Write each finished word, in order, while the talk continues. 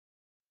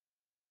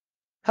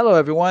Hello,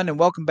 everyone, and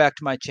welcome back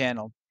to my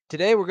channel.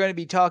 Today, we're going to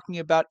be talking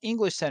about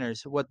English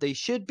centers, what they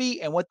should be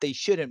and what they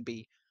shouldn't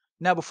be.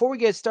 Now, before we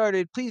get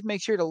started, please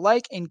make sure to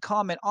like and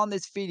comment on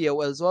this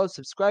video as well as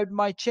subscribe to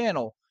my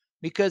channel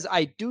because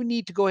I do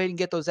need to go ahead and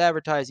get those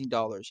advertising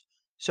dollars.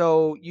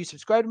 So, you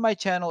subscribe to my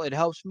channel, it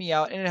helps me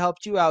out and it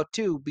helps you out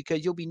too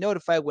because you'll be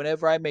notified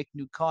whenever I make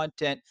new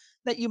content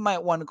that you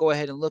might want to go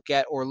ahead and look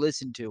at or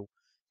listen to.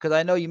 Because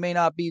I know you may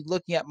not be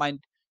looking at my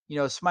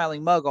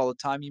smiling mug all the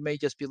time. You may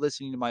just be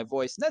listening to my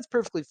voice, and that's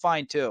perfectly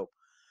fine too.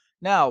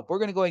 Now, we're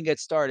going to go ahead and get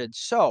started.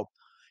 So,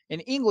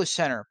 an English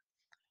center.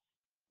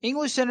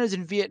 English centers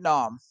in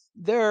Vietnam,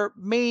 their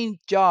main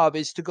job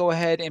is to go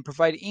ahead and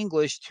provide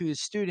English to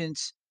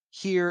students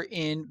here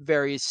in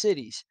various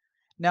cities.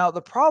 Now,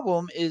 the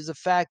problem is the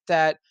fact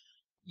that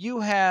you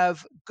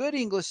have good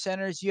English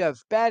centers, you have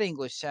bad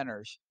English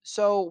centers.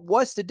 So,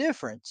 what's the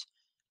difference?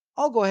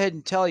 I'll go ahead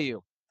and tell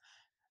you.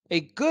 A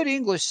good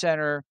English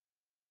center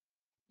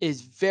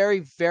is very,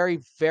 very,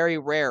 very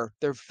rare.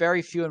 They're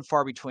very few and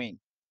far between.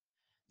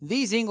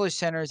 These English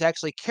centers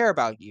actually care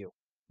about you.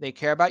 They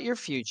care about your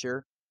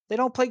future. They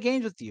don't play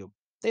games with you.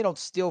 They don't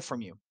steal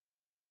from you.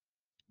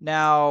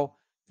 Now,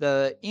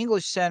 the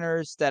English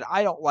centers that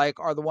I don't like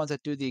are the ones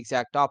that do the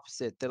exact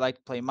opposite. They like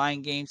to play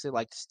mind games. They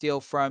like to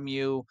steal from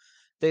you.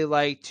 They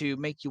like to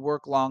make you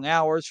work long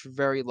hours for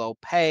very low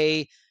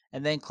pay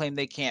and then claim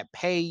they can't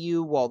pay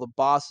you while the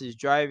boss is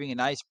driving a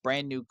nice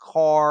brand new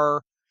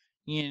car,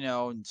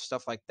 and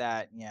stuff like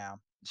that. Yeah.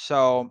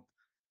 So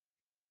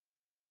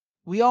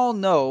we all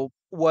know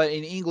what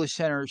an English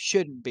center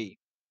shouldn't be.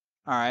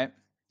 All right.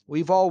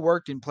 We've all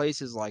worked in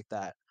places like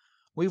that.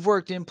 We've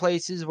worked in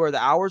places where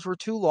the hours were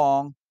too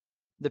long,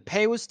 the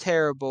pay was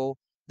terrible,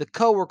 the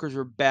coworkers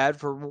were bad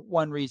for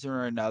one reason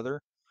or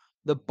another,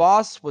 the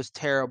boss was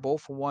terrible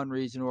for one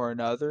reason or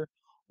another,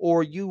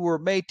 or you were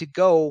made to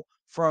go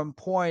from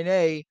point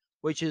A,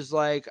 which is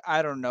like,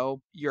 I don't know,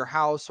 your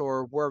house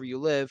or wherever you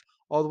live,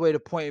 all the way to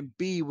point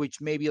B, which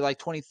may be like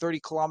 20, 30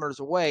 kilometers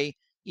away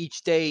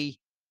each day,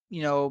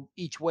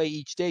 each way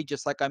each day,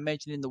 just like I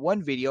mentioned in the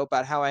one video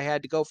about how I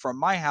had to go from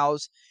my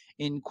house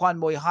in Quan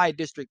Moi High,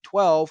 District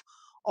 12,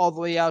 all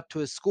the way out to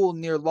a school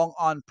near Long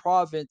An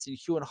Province in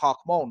Huan Hoc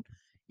Mon.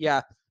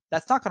 Yeah,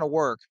 that's not going to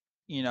work.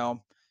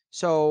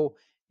 So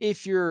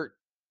if your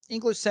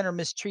English center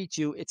mistreats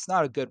you, it's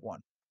not a good one.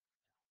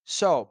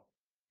 So,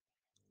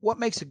 what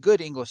makes a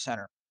good English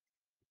center?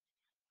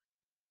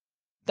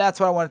 That's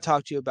what I want to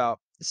talk to you about.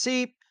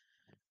 See,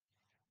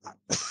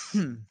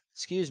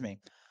 excuse me.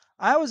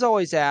 I was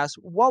always asked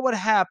what would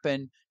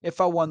happen if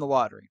I won the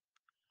lottery?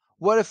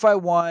 What if I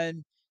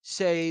won,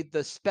 say,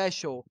 the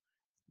special,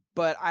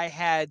 but I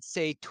had,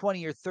 say,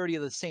 20 or 30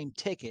 of the same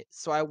ticket,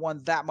 so I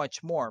won that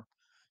much more?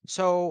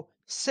 So,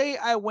 say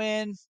I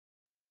win,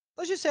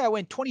 let's just say I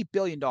win 20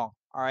 billion dong,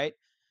 all right?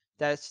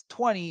 That's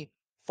 20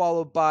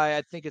 followed by,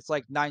 I think it's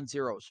like nine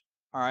zeros.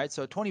 All right.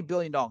 So 20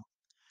 billion dong.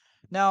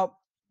 Now,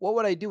 what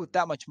would I do with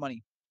that much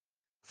money?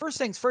 First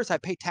things first, I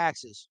pay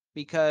taxes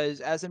because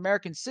as an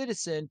American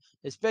citizen,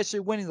 especially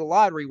winning the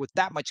lottery with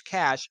that much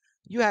cash,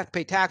 you have to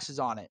pay taxes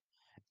on it.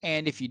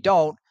 And if you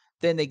don't,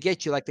 then they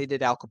get you like they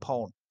did Al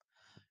Capone.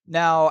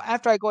 Now,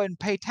 after I go ahead and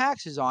pay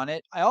taxes on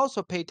it, I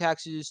also pay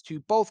taxes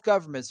to both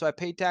governments. So I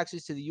pay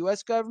taxes to the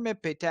US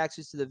government, pay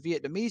taxes to the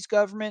Vietnamese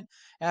government.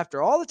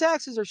 After all the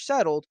taxes are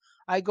settled,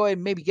 I go ahead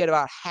and maybe get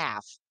about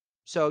half.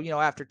 So,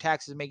 after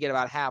taxes, I may get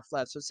about half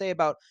left. So, say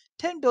about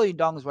 10 billion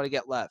dong is what I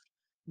get left.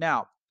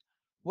 Now,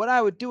 what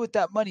I would do with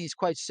that money is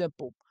quite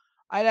simple.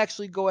 I'd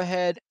actually go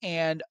ahead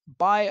and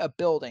buy a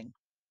building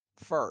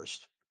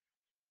first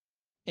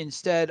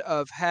instead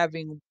of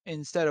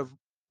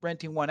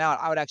renting one out.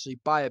 I would actually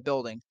buy a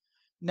building.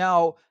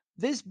 Now,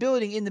 this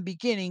building in the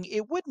beginning,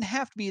 it wouldn't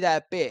have to be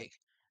that big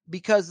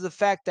because of the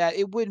fact that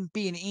it wouldn't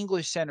be an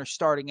English center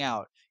starting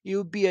out. It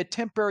would be a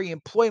temporary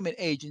employment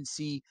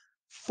agency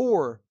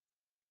for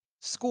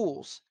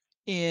schools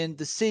in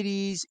the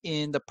cities,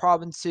 in the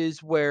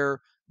provinces where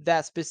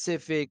that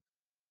specific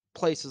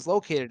place is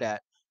located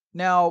at.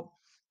 Now,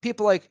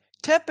 people like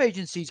temp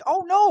agencies,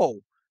 oh no,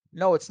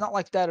 no, it's not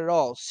like that at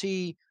all.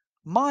 See,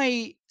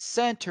 my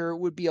center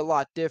would be a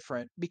lot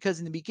different because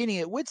in the beginning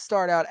it would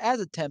start out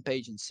as a temp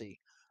agency,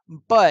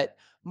 but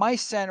my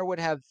center would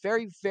have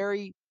very,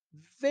 very,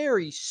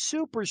 very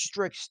super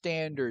strict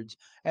standards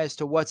as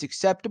to what's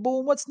acceptable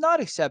and what's not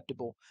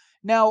acceptable.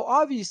 Now,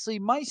 obviously,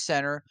 my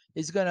center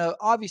is going to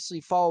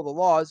obviously follow the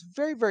laws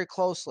very, very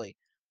closely.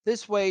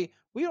 This way,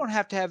 we don't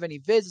have to have any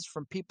visits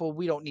from people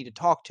we don't need to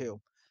talk to.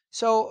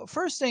 So,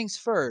 first things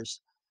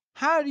first,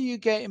 how do you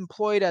get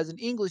employed as an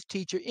English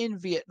teacher in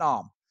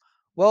Vietnam?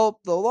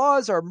 Well, the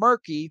laws are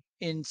murky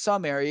in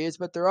some areas,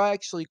 but they're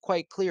actually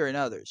quite clear in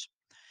others.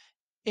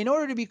 In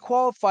order to be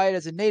qualified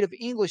as a native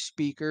English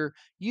speaker,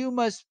 you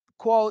must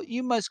go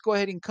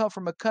ahead and come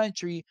from a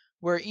country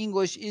where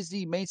English is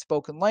the main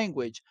spoken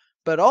language,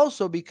 but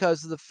also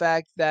because of the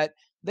fact that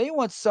they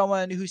want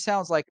someone who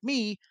sounds like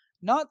me,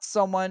 not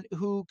someone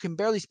who can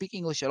barely speak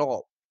English at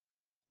all.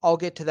 I'll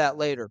get to that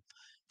later.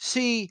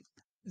 See,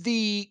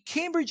 The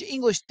Cambridge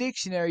English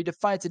Dictionary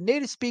defines a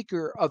native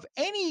speaker of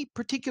any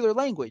particular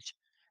language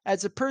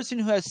as a person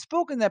who has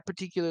spoken that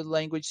particular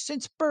language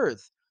since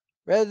birth,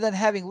 rather than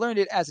having learned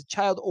it as a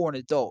child or an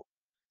adult.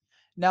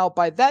 Now,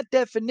 by that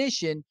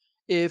definition,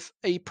 if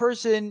a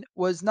person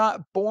was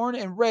not born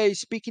and raised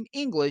speaking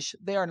English,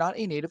 they are not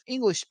a native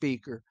English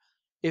speaker.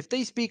 If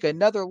they speak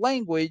another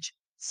language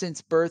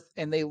since birth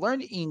and they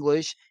learned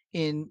English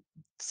in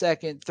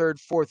second, third,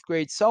 fourth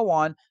grade, so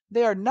on,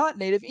 they are not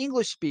native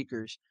English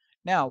speakers.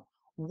 Now,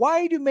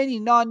 why do many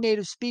non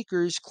native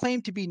speakers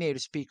claim to be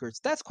native speakers?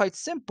 That's quite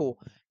simple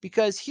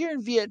because here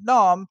in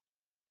Vietnam,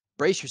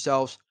 brace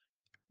yourselves,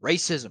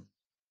 racism.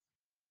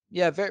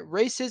 Yeah,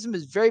 racism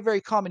is very,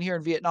 very common here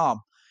in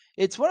Vietnam.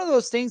 It's one of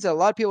those things that a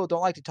lot of people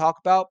don't like to talk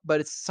about, but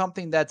it's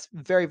something that's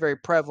very, very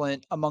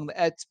prevalent among the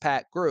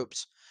expat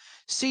groups.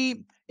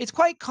 See, it's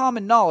quite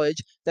common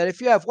knowledge that if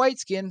you have white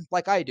skin,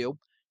 like I do,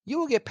 you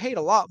will get paid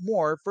a lot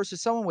more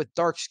versus someone with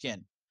dark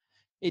skin.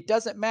 It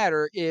doesn't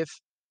matter if,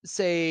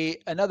 say,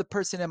 another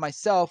person and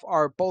myself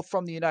are both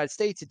from the United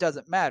States, it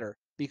doesn't matter.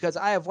 Because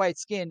I have white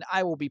skin,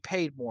 I will be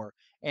paid more.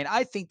 And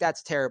I think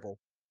that's terrible.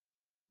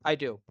 I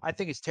do. I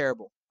think it's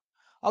terrible.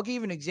 I'll give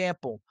you an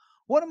example.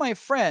 One of my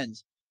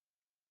friends,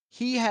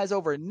 he has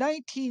over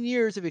 19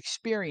 years of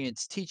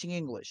experience teaching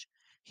English.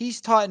 He's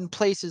taught in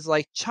places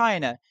like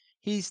China.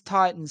 He's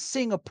taught in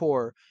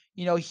Singapore.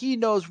 He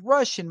knows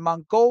Russian,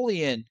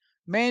 Mongolian,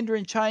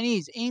 Mandarin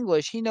Chinese,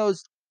 English. He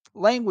knows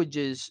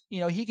languages.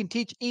 He can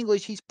teach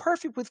English. He's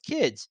perfect with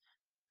kids.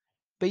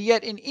 But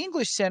yet an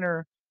English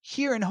center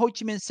here in Ho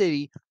Chi Minh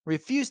City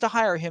refused to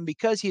hire him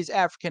because he is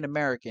African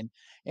American.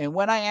 And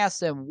when I asked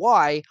them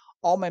why,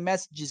 all my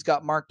messages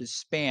got marked as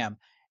spam.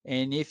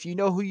 And if you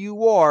know who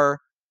you are,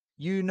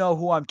 you know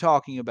who I'm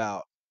talking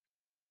about.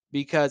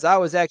 Because I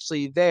was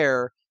actually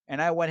there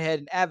and I went ahead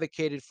and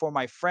advocated for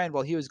my friend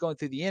while he was going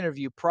through the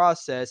interview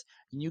process,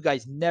 and you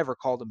guys never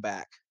called him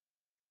back.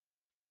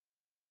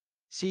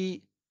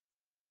 See,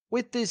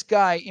 with this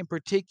guy in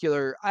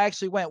particular, I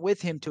actually went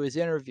with him to his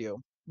interview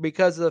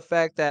because of the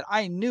fact that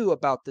I knew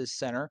about this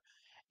center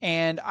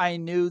and I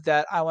knew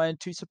that I wanted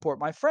to support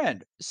my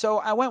friend. So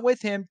I went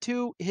with him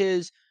to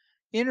his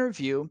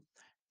interview,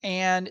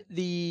 and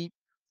the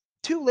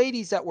two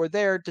ladies that were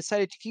there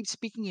decided to keep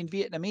speaking in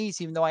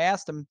Vietnamese, even though I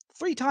asked them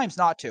 3 times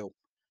not to.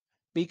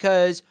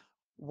 Because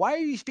why are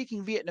you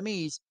speaking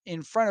Vietnamese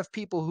in front of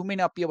people who may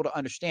not be able to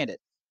understand it?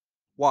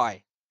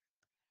 Why?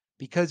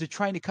 Because they're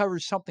trying to cover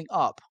something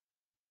up.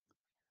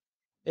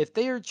 If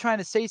they are trying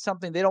to say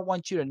something they don't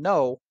want you to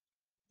know,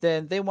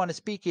 then they want to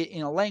speak it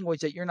in a language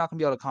that you're not going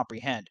to be able to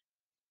comprehend.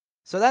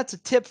 So that's a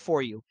tip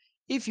for you.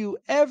 If you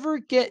ever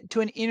get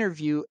to an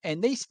interview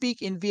and they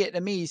speak in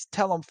Vietnamese,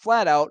 tell them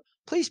flat out,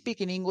 please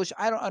speak in English.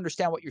 I don't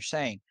understand what you're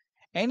saying.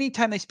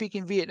 Anytime they speak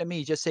in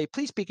Vietnamese, just say,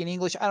 please speak in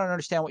English. I don't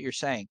understand what you're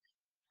saying.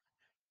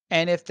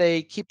 And if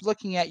they keep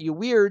looking at you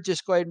weird,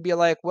 just go ahead and be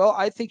like, well,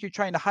 I think you're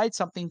trying to hide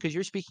something because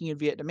you're speaking in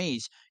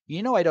Vietnamese.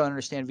 You know I don't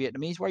understand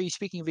Vietnamese. Why are you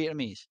speaking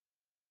Vietnamese?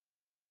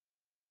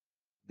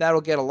 That'll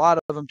get a lot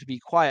of them to be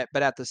quiet,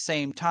 but at the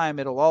same time,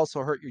 it'll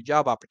also hurt your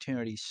job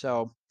opportunities.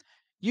 So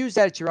use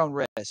that at your own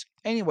risk.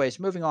 Anyways,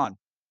 moving on.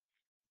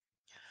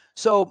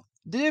 So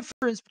the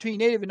difference between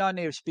native and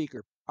non-native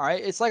speaker, all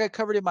right, it's like I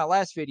covered in my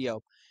last video.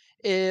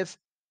 If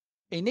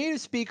a native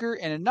speaker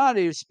and a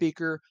non-native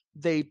speaker,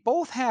 they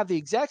both have the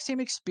exact same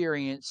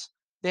experience,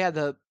 they have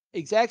the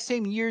exact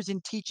same years in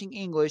teaching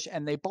English,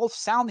 and they both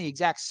sound the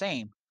exact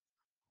same.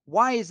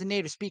 Why is a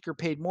native speaker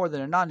paid more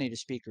than a non-native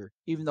speaker,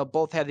 even though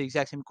both have the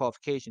exact same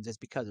qualifications? It's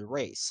because of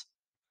race.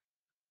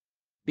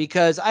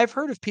 Because I've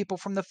heard of people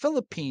from the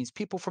Philippines,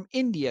 people from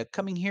India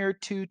coming here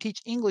to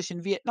teach English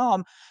in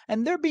Vietnam,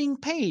 and they're being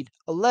paid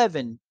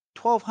 $1,100,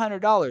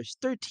 $1,200,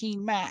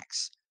 13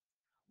 max.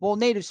 Well,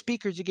 native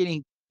speakers are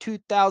getting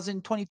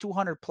 2,000,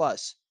 2,200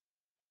 plus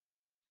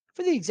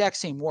for the exact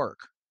same work.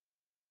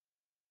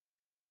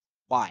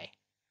 Why?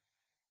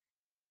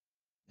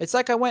 It's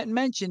like I went and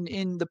mentioned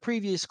in the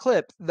previous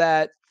clip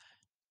that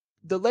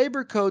the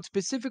labor code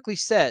specifically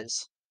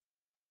says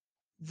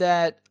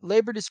that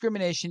labor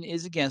discrimination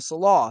is against the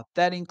law.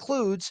 That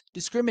includes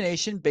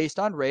discrimination based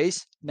on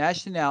race,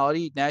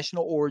 nationality,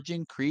 national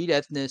origin, creed,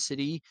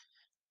 ethnicity,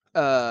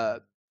 uh,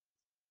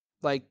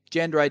 like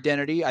gender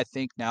identity, I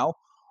think now.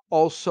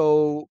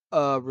 Also,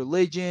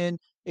 religion,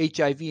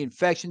 HIV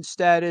infection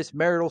status,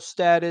 marital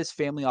status,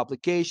 family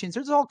obligations.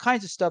 There's all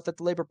kinds of stuff that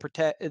the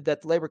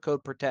labor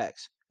code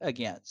protects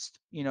against,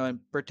 and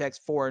protects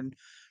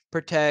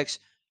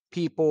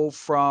people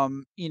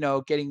from,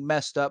 getting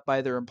messed up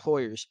by their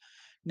employers.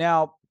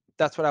 Now,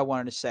 that's what I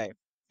wanted to say.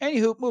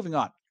 Anywho, moving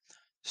on.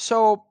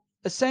 So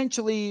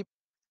essentially,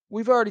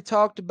 we've already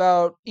talked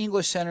about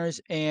English centers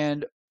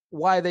and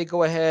why they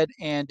go ahead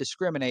and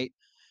discriminate.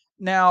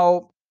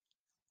 Now,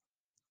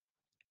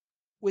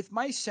 with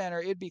my center,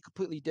 it'd be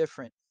completely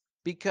different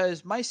because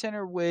it, my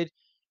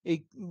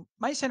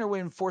center would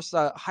enforce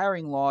the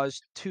hiring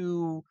laws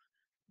to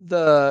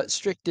the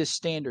strictest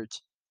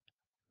standards.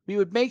 We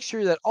would make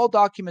sure that all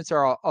documents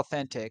are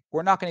authentic.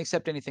 We're not going to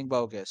accept anything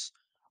bogus.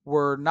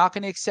 We're not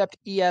going to accept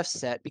EF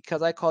set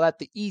because I call that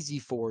the easy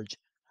forge.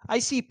 I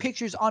see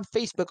pictures on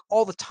Facebook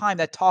all the time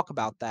that talk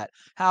about that.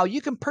 How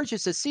you can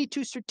purchase a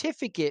C2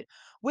 certificate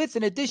with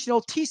an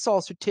additional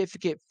TESOL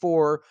certificate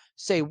for,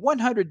 say,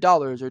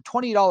 $100 or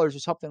 $20 or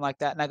something like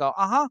that. And I go,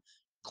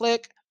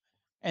 click.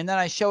 And then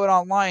I show it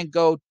online,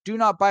 go, do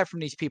not buy from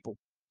these people.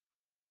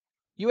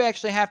 You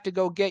actually have to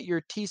go get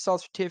your TESOL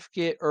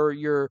certificate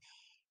or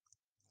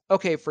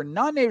okay, for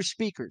non-native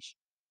speakers.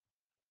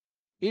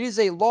 It is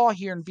a law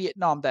here in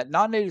Vietnam that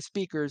non-native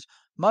speakers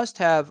must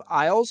have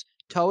IELTS,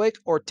 TOEIC,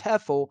 or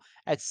TOEFL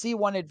at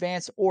C1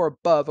 Advanced or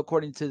above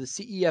according to the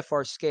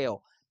CEFR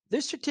scale.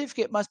 This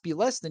certificate must be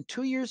less than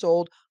 2 years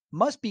old,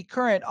 must be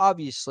current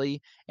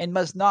obviously, and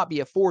must not be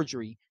a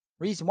forgery.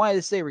 Reason why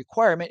this is a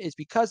requirement is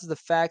because of the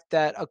fact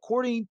that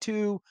according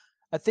to,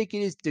 I think it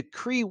is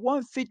Decree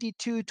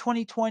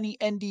 152/2020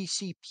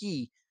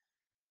 NDCP,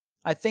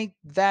 I think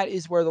that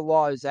is where the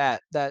law is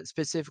at that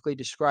specifically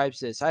describes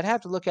this. I'd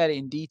have to look at it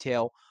in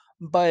detail,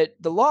 but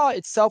the law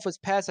itself was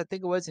passed, I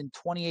think it was in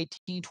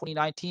 2018,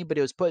 2019, but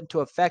it was put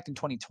into effect in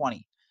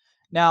 2020.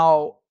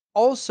 Now,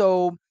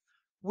 also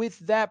with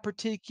that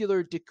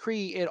particular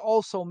decree, it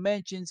also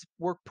mentions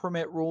work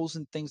permit rules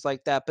and things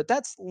like that, but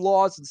that's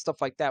laws and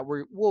stuff like that.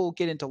 We'll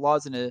get into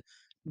laws in a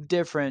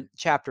different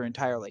chapter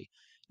entirely.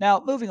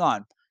 Now, moving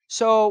on.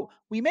 So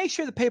we make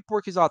sure the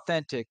paperwork is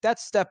authentic.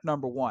 That's step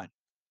number one.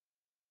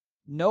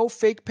 No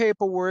fake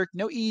paperwork,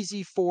 no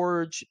easy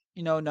forge,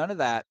 none of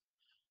that.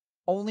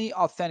 Only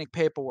authentic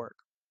paperwork.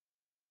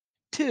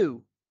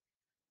 2,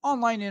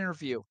 online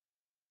interview.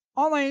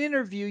 Online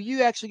interview,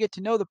 you actually get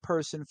to know the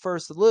person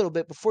first a little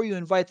bit before you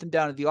invite them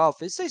down to the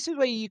office. This is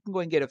where you can go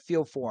and get a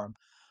feel for them.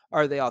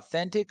 Are they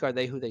authentic? Are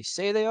they who they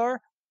say they are?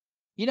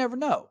 You never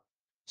know.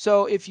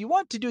 So if you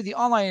want to do the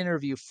online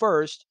interview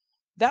first,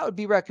 that would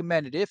be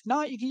recommended. If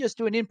not, you can just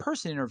do an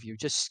in-person interview.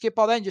 Just skip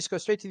all that and just go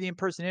straight to the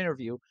in-person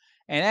interview.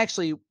 And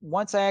actually,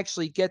 once I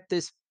actually get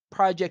this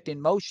project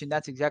in motion,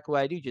 that's exactly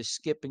what I do. Just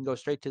skip and go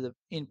straight to the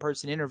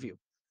in-person interview.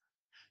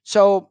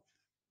 So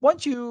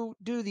once you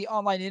do the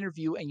online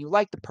interview and you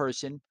like the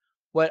person,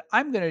 what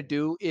I'm going to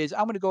do is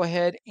I'm going to go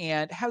ahead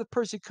and have the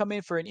person come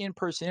in for an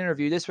in-person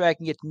interview. This way I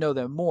can get to know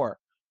them more.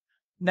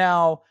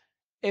 Now,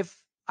 if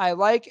I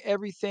like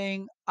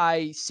everything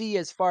I see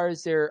as far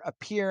as their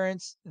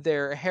appearance,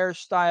 their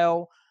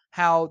hairstyle,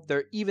 how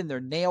even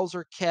their nails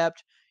are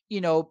kept,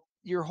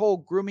 your whole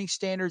grooming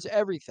standards,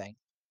 everything.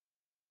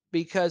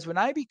 Because when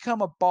I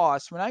become a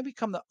boss, when I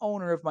become the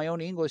owner of my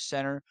own English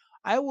center,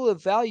 I will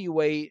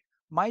evaluate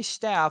my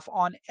staff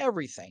on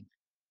everything.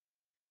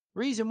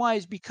 Reason why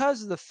is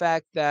because of the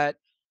fact that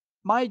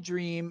my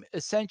dream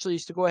essentially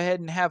is to go ahead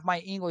and have my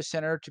English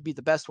center to be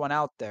the best one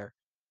out there,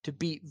 to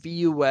beat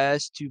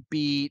VUS, to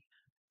beat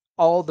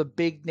all the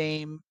big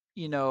name,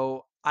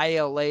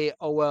 ILA,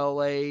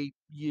 OLA,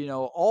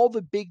 all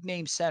the big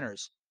name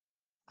centers.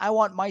 I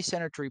want my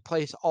center to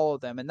replace all of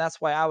them. And that's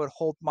why I would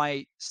hold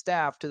my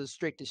staff to the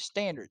strictest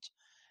standards.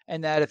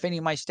 And that if any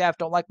of my staff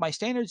don't like my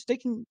standards, they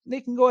can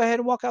go ahead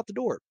and walk out the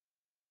door.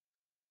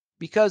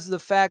 Because of the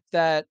fact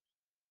that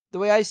the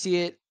way I see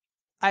it,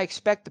 I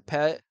expect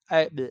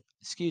the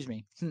excuse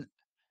me.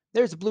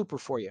 There's a blooper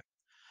for you.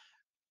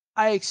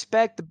 I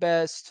expect the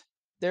best,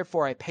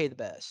 therefore I pay the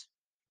best.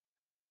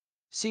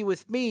 See,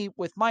 with me,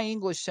 with my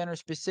English center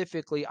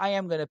specifically, I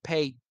am going to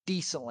pay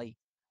decently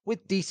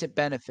with decent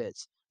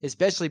benefits,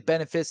 especially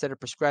benefits that are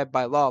prescribed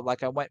by law,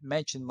 like I went and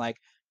mentioned, like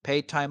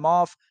paid time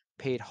off,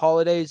 paid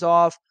holidays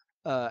off,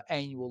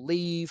 annual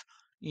leave,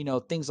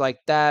 things like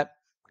that,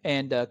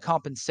 and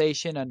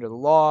compensation under the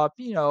law,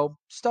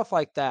 stuff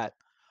like that.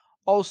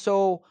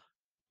 Also,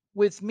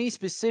 with me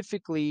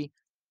specifically,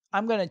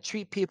 I'm going to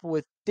treat people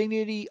with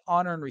dignity,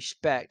 honor, and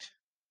respect,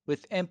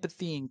 with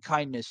empathy and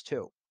kindness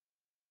too,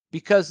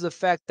 because of the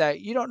fact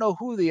that you don't know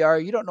who they are,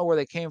 you don't know where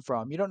they came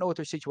from, you don't know what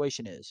their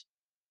situation is.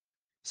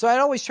 So I'd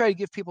always try to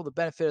give people the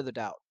benefit of the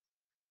doubt.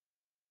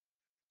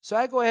 So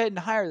I go ahead and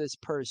hire this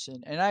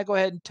person and I go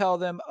ahead and tell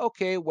them,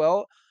 okay,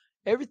 well,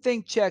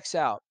 everything checks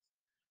out.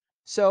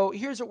 So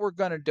here's what we're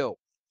going to do.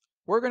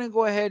 We're going to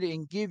go ahead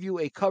and give you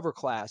a cover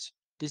class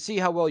to see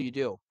how well you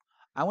do.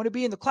 I want to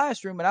be in the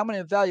classroom and I'm going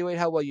to evaluate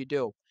how well you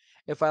do.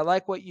 If I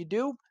like what you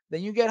do,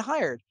 then you get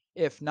hired.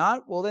 If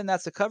not, well, then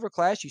that's a cover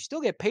class. You still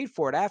get paid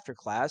for it after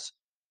class.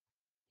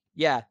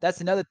 Yeah,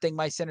 that's another thing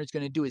my center is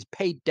going to do is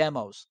paid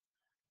demos.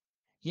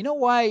 You know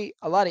why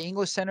a lot of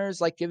English centers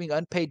like giving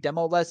unpaid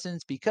demo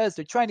lessons? Because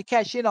they're trying to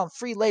cash in on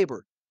free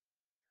labor.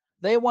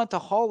 They want to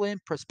haul in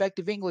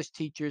prospective English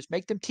teachers,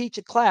 make them teach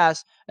a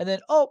class, and then,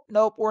 oh,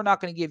 nope, we're not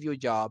going to give you a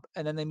job.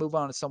 And then they move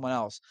on to someone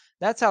else.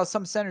 That's how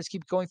some centers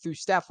keep going through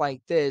staff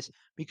like this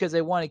because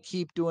they want to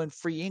keep doing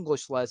free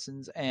English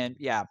lessons. And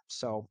yeah,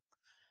 so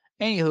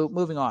anywho,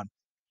 moving on.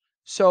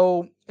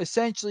 So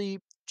essentially,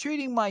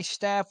 treating my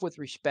staff with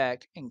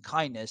respect and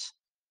kindness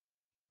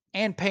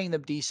and paying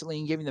them decently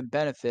and giving them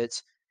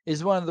benefits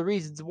is one of the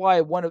reasons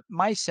why one of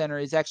my center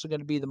is actually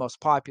going to be the most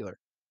popular.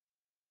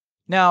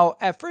 Now,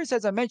 at first,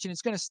 as I mentioned,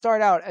 it's going to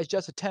start out as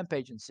just a temp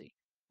agency,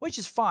 which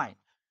is fine.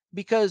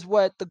 because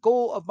what the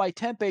goal of my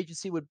temp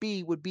agency would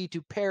be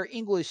to pair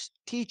English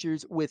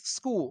teachers with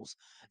schools.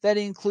 That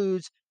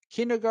includes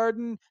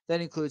kindergarten,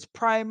 that includes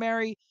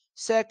primary,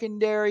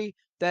 secondary,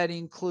 that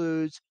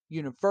includes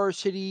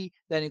university,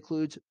 that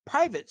includes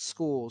private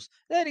schools,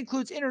 that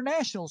includes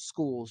international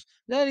schools,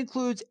 that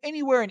includes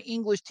anywhere an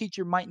English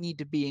teacher might need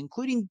to be,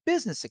 including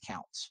business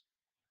accounts.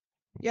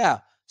 Yeah,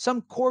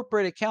 some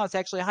corporate accounts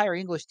actually hire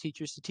English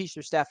teachers to teach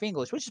their staff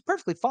English, which is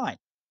perfectly fine.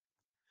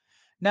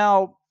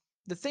 Now,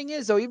 the thing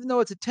is, though, even though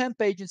it's a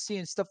temp agency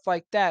and stuff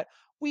like that,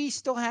 we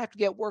still have to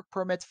get work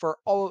permits for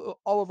all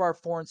of our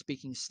foreign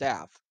speaking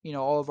staff,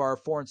 all of our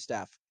foreign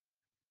staff,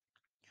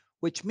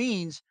 which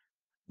means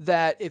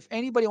that if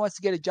anybody wants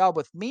to get a job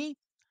with me,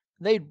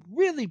 they'd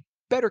really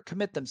better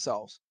commit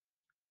themselves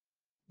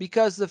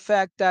because the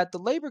fact that the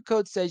labor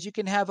code says you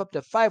can have up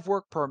to 5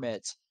 work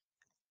permits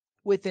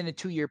within a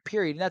 2-year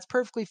period, and that's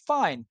perfectly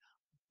fine.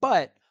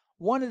 But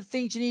one of the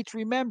things you need to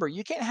remember,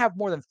 you can't have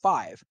more than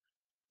 5.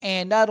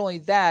 And not only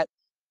that,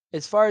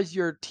 as far as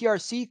your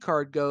TRC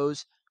card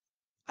goes,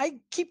 I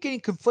keep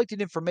getting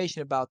conflicted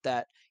information about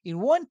that.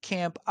 In one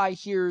camp, I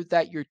hear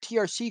that your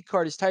TRC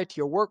card is tied to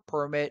your work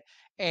permit,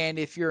 and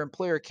if your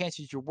employer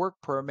cancels your work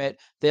permit,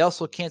 they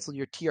also cancel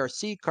your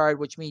TRC card,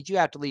 which means you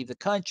have to leave the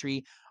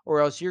country, or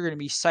else you're going to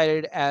be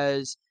cited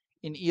as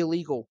an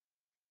illegal.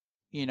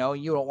 You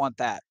don't want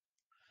that.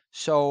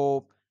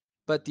 So,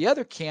 but the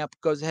other camp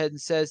goes ahead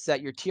and says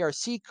that your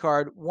TRC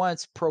card,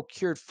 once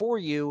procured for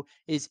you,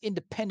 is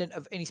independent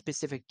of any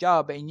specific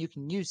job, and you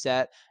can use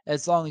that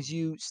as long as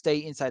you stay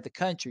inside the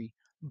country.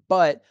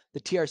 But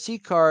the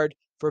TRC card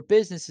for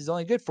business is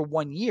only good for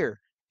 1 year,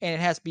 and it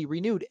has to be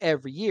renewed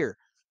every year.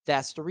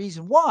 That's the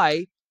reason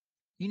why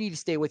you need to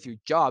stay with your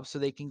job so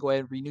they can go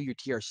ahead and renew your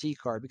TRC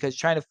card, because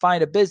trying to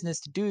find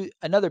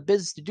another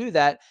business to do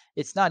that,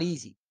 it's not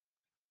easy.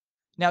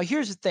 Now,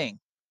 here's the thing.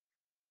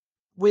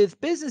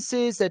 With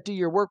businesses that do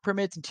your work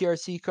permits and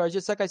TRC cards,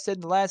 just like I said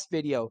in the last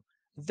video,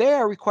 they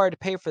are required to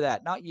pay for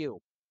that, not you.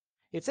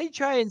 If they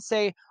try and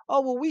say,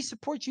 oh, well, we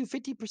support you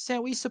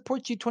 50%, we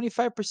support you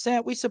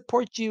 25%, we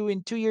support you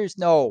in 2 years,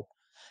 no.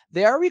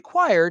 They are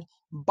required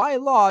by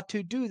law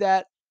to do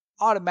that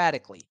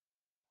automatically.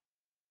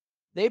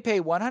 They pay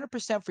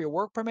 100% for your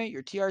work permit,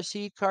 your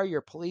TRC card, your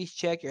police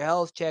check, your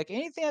health check,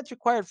 anything that's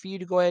required for you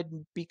to go ahead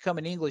and become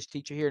an English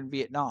teacher here in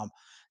Vietnam.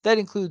 That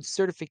includes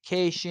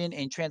certification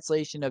and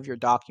translation of your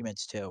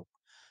documents too.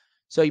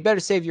 So you better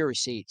save your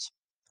receipts.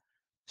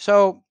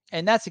 So,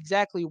 and that's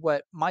exactly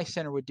what my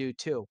center would do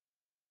too.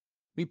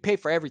 We pay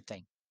for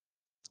everything.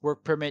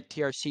 Work permit,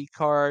 TRC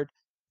card,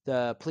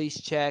 the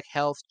police check,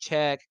 health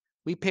check.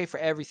 We pay for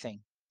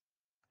everything.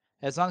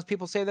 As long as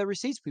people save their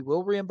receipts, we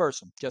will reimburse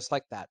them just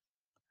like that.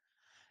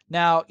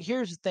 Now,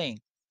 here's the thing.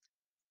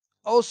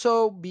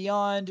 Also,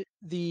 beyond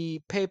the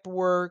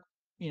paperwork,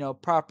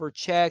 proper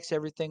checks,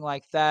 everything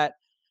like that,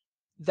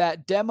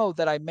 that demo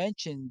that I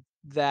mentioned,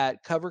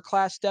 that cover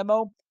class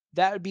demo,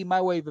 that would be my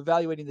way of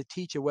evaluating the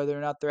teacher, whether or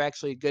not they're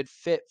actually a good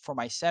fit for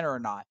my center or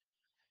not.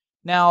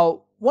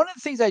 Now, one of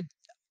the things I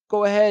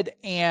go ahead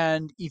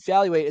and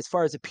evaluate as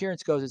far as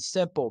appearance goes is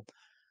simple.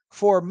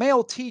 For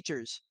male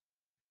teachers,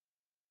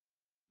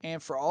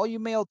 and for all you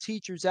male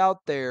teachers out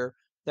there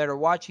that are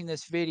watching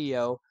this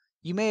video,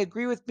 you may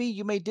agree with me,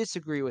 you may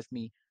disagree with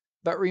me.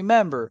 But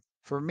remember,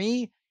 for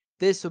me,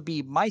 this will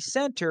be my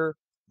center,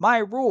 my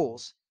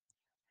rules.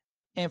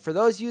 And for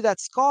those of you that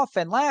scoff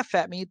and laugh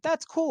at me,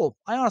 that's cool.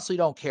 I honestly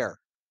don't care.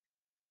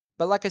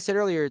 But like I said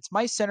earlier, it's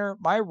my center,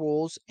 my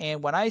rules.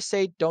 And when I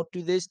say don't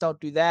do this, don't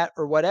do that,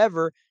 or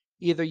whatever,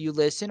 either you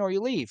listen or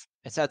you leave.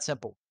 It's that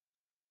simple.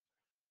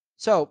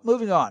 So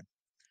moving on.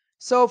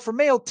 So for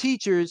male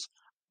teachers,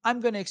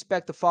 I'm going to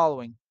expect the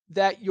following: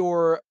 that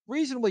you're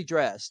reasonably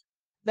dressed.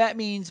 That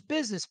means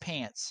business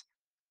pants,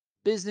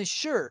 business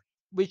shirt,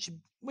 which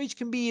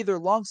can be either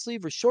long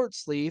sleeve or short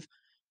sleeve,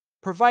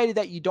 provided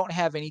that you don't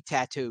have any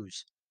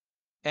tattoos.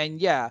 And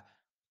yeah,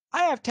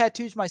 I have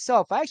tattoos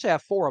myself. I actually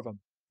have 4 of them.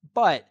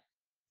 But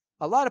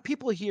a lot of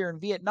people here in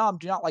Vietnam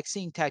do not like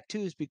seeing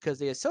tattoos because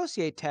they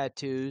associate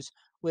tattoos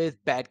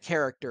with bad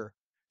character.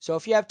 So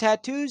if you have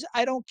tattoos,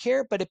 I don't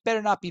care, but it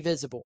better not be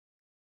visible.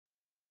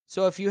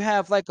 So if you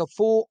have like a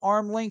full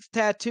arm length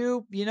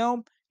tattoo, you're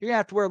going to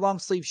have to wear long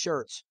sleeve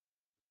shirts.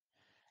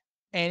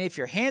 And if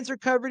your hands are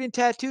covered in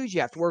tattoos,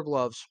 you have to wear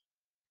gloves.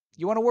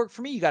 You want to work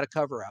for me, you got to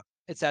cover up.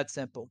 It's that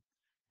simple.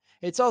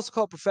 It's also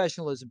called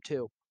professionalism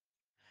too.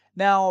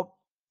 Now,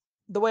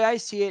 the way I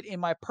see it in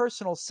my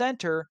personal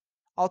center,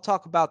 I'll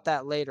talk about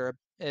that later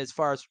as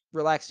far as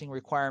relaxing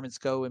requirements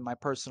go in my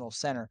personal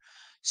center.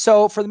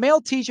 So for the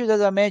male teachers, as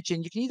I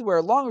mentioned, you can either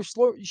wear long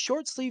or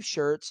short sleeve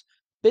shirts,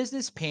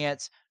 business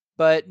pants,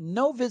 but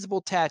no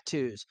visible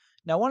tattoos.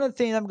 Now, one of the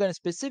things I'm going to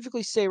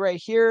specifically say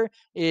right here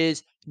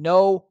is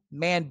no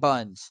man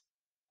buns.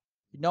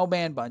 No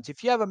man buns.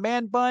 If you have a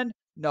man bun,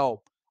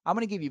 no. I'm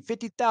going to give you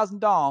 50,000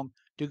 dong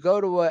to go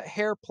to a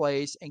hair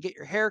place and get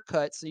your hair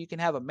cut so you can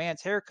have a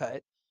man's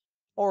haircut,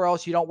 or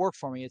else you don't work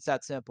for me. It's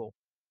that simple.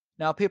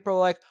 Now, people are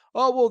like,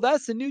 oh, well,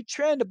 that's the new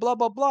trend, blah,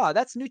 blah, blah.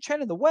 That's a new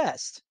trend in the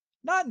West,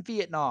 not in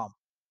Vietnam.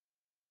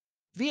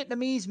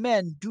 Vietnamese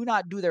men do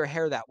not do their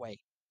hair that way.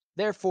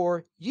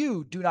 Therefore,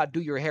 you do not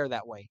do your hair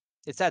that way.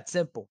 It's that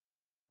simple.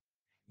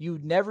 You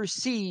never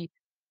see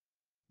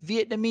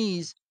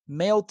Vietnamese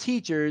male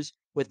teachers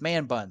with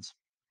man buns.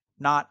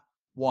 Not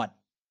one.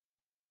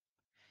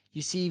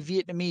 You see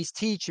Vietnamese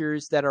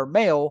teachers that are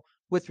male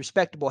with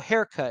respectable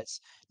haircuts.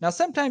 Now,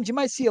 sometimes you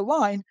might see a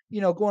line,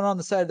 going on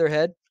the side of their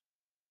head,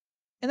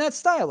 and that's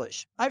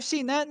stylish. I've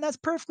seen that, and that's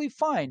perfectly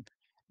fine.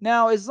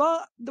 Now,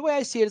 the way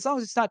I see it, as long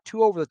as it's not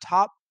too over the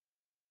top,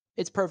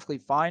 it's perfectly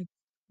fine.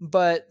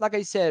 But like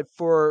I said,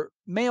 for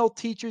male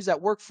teachers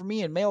that work for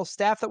me and male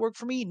staff that work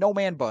for me, no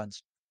man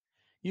buns.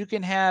 You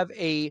can have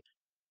a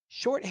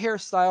short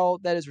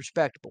hairstyle that is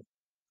respectable.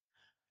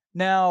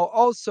 Now,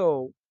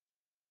 also,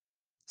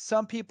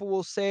 some people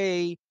will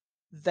say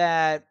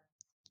that,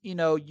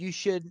 you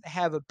shouldn't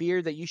have a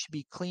beard, that you should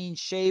be clean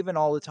shaven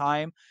all the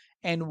time.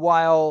 And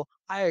while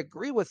I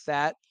agree with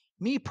that,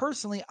 me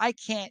personally, I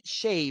can't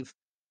shave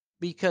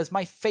because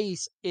my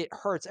face, it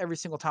hurts every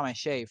single time I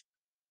shave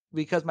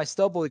because my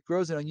stubble, it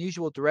grows in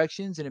unusual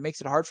directions and it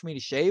makes it hard for me to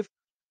shave.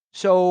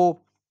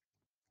 So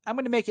I'm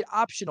going to make it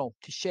optional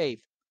to shave.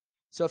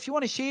 So if you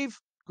want to shave,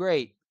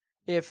 great.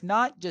 If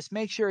not, just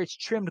make sure it's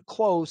trimmed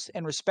close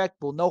and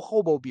respectable. No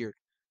hobo beard.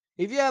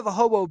 If you have a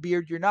hobo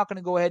beard, you're not going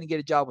to go ahead and get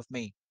a job with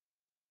me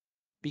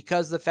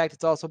because of the fact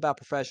it's also about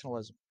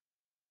professionalism.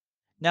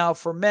 Now,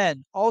 for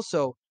men,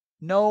 also,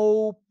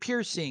 no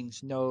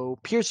piercings, no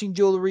piercing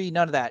jewelry,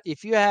 none of that.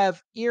 If you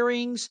have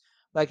earrings,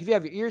 like if you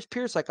have your ears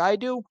pierced like I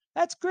do,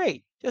 that's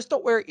great. Just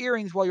don't wear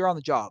earrings while you're on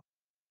the job.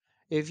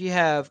 If you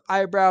have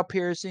eyebrow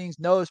piercings,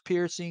 nose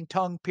piercing,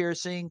 tongue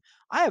piercing,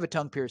 I have a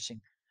tongue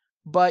piercing,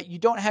 but you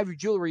don't have your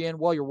jewelry in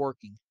while you're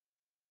working.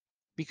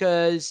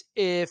 Because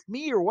if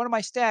me or one of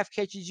my staff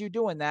catches you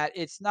doing that,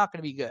 it's not going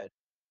to be good.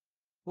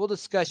 We'll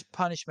discuss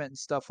punishment and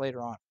stuff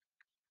later on.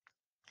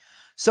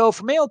 So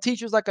for male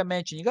teachers, like I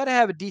mentioned, you got to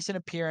have a decent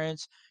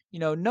appearance,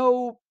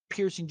 no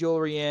piercing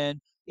jewelry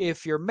in.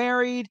 If you're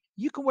married,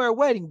 you can wear a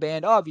wedding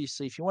band,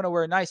 obviously. If you want to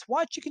wear a nice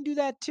watch, you can do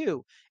that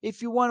too.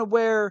 If you want to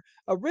wear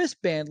a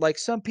wristband, like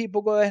some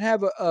people go ahead and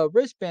have a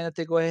wristband that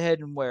they go ahead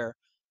and wear.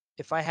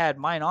 If I had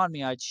mine on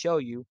me, I'd show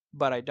you,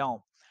 but I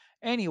don't.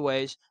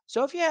 Anyways,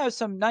 so if you have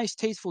some nice,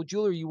 tasteful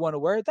jewelry you want to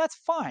wear, that's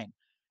fine.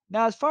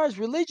 Now, as far as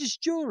religious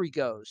jewelry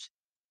goes,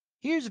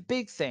 here's a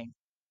big thing.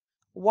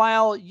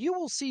 While you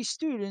will see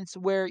students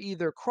wear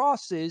either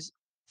crosses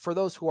for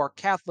those who are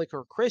Catholic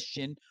or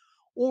Christian,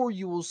 or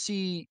you will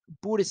see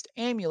Buddhist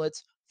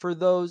amulets for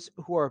those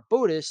who are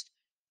Buddhist,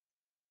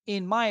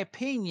 in my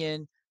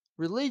opinion,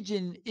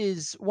 religion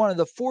is one of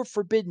the four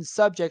forbidden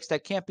subjects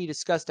that can't be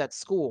discussed at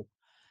school.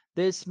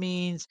 This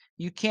means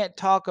you can't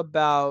talk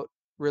about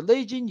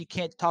religion, you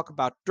can't talk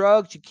about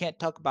drugs, you can't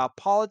talk about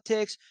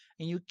politics,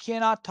 and you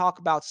cannot talk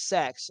about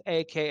sex,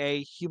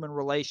 aka human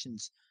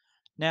relations.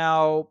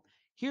 Now,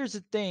 here's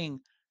the thing.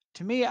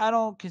 To me, I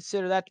don't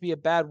consider that to be a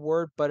bad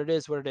word, but it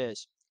is what it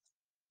is.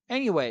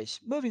 Anyways,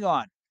 moving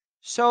on.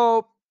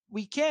 So,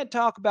 we can't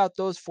talk about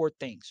those four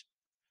things.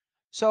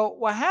 So,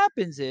 what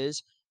happens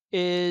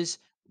is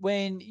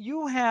when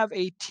you have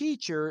a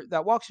teacher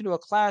that walks into a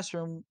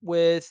classroom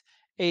with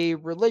a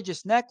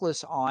religious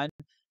necklace on,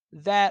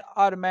 that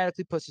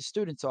automatically puts the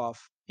students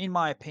off, in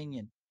my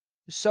opinion.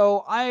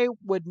 So, I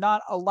would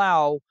not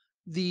allow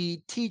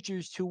the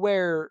teachers to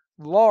wear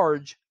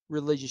large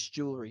religious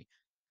jewelry.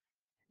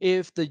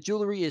 If the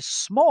jewelry is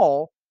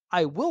small,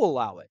 I will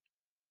allow it.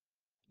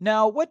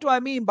 Now, what do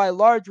I mean by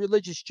large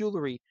religious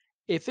jewelry?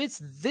 If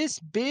it's this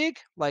big,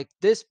 like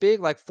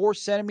 4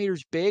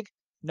 centimeters big,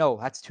 no,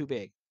 that's too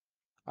big.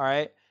 All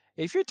right.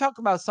 If you're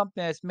talking about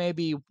something that's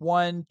maybe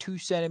 1, 2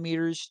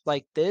 centimeters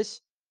like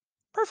this,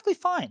 perfectly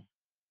fine.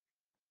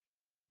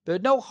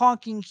 But no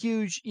honking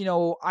huge,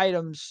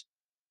 items,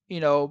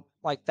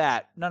 like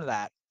that. None of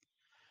that.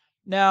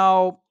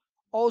 Now,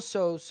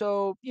 also,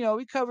 so,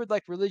 we covered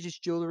like religious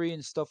jewelry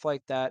and stuff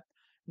like that.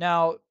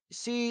 Now,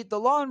 see, the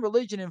law on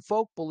religion and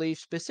folk belief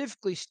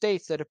specifically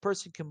states that a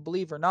person can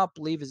believe or not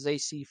believe as they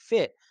see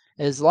fit,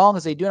 as long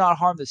as they do not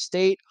harm the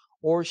state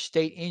or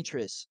state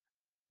interests.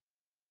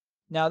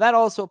 Now, that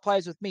also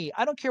applies with me.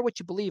 I don't care what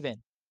you believe in.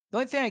 The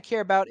only thing I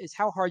care about is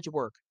how hard you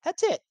work.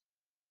 That's it.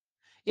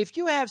 If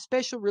you have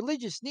special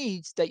religious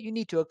needs that you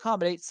need to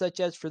accommodate, such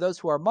as for those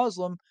who are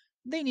Muslim,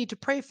 they need to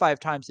pray 5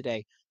 times a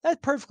day. That's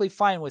perfectly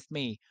fine with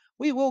me.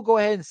 We will go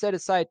ahead and set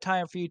aside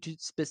time for you to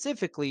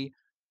specifically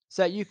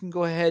so that you can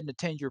go ahead and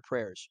attend your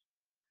prayers.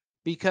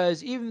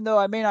 Because even though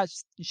I may not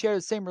share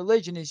the same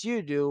religion as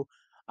you do,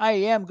 I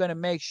am going to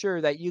make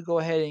sure that you go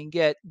ahead and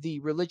get the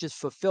religious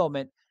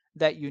fulfillment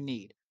that you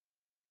need.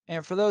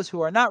 And for those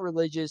who are not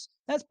religious,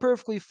 that's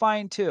perfectly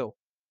fine too.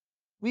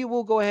 We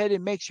will go ahead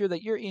and make sure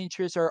that your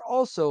interests are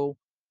also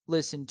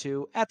listened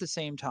to at the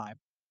same time.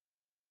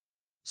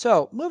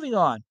 So, moving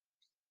on.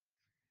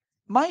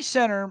 My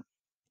center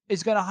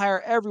is going to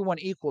hire everyone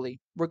equally,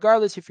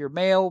 regardless if you're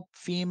male,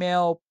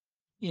 female,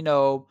 you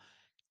know,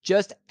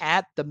 just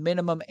at the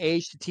minimum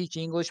age to teach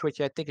English, which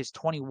I think is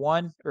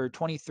 21 or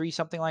 23,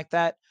 something like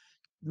that.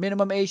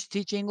 Minimum age to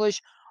teach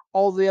English,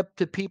 all the way up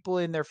to people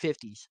in their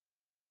 50s.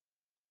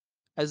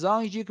 As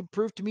long as you can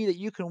prove to me that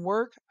you can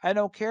work, I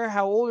don't care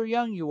how old or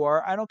young you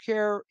are. I don't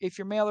care if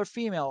you're male or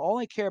female. All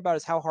I care about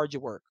is how hard you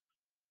work.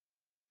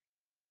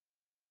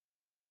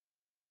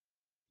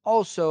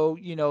 Also,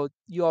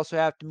 you also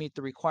have to meet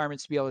the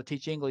requirements to be able to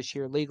teach English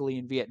here legally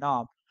in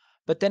Vietnam.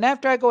 But then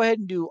after I go ahead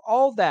and do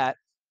all that,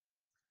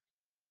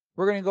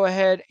 we're going to go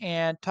ahead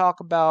and talk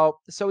about.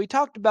 So we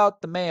talked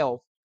about the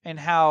male and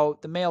how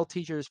the male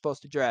teacher is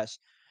supposed to dress.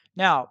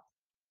 Now,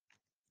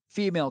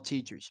 female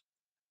teachers.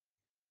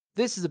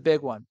 This is a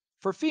big one.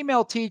 For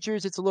female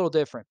teachers, it's a little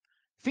different.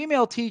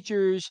 Female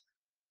teachers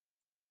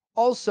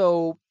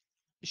also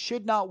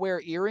should not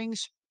wear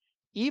earrings,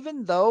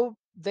 even though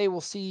they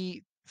will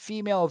see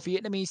female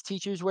Vietnamese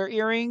teachers wear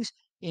earrings.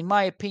 In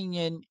my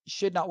opinion,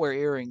 should not wear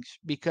earrings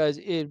because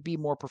it'd be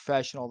more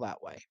professional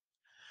that way.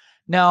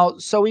 Now,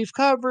 so we've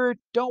covered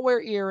don't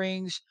wear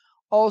earrings.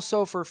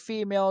 Also, for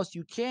females,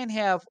 you can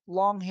have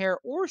long hair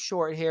or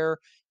short hair,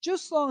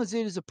 just as long as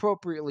it is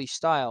appropriately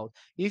styled.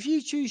 If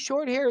you choose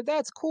short hair,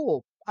 that's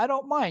cool. I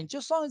don't mind,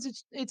 just as long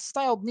as it's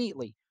styled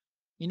neatly.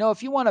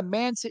 If you want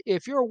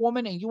if you're a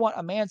woman and you want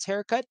a man's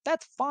haircut,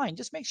 that's fine.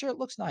 Just make sure it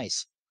looks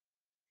nice.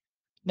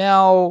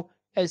 Now,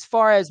 as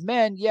far as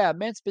men, yeah,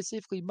 men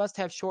specifically must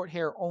have short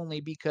hair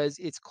only because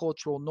it's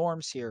cultural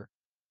norms here,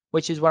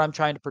 which is what I'm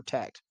trying to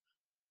protect.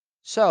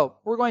 So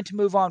we're going to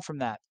move on from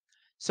that.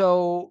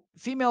 So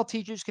female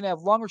teachers can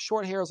have long or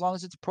short hair as long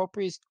as it's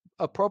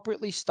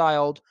appropriately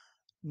styled.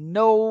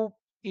 No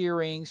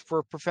earrings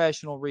for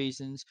professional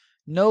reasons.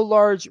 No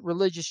large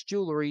religious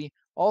jewelry,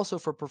 also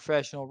for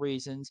professional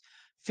reasons.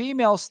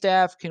 Female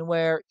staff can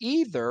wear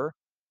either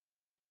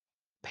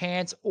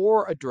pants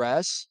or a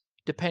dress,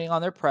 depending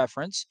on their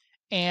preference,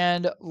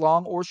 and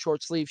long or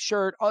short sleeve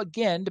shirt,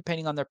 again,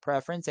 depending on their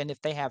preference and if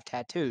they have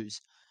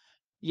tattoos.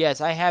 Yes,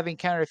 I have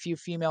encountered a few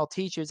female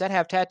teachers that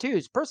have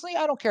tattoos. Personally,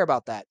 I don't care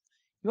about that.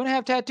 You want to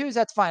have tattoos?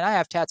 That's fine. I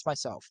have tats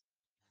myself.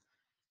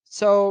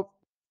 So,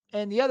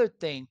 and the other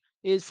thing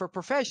is for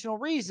professional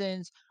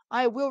reasons,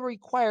 I will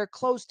require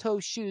closed toe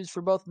shoes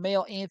for both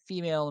male and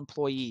female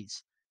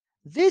employees.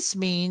 This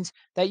means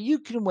that you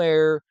can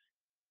wear,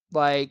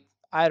 like,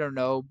 I don't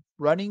know,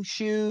 running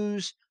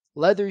shoes,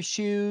 leather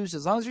shoes,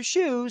 as long as they're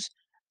shoes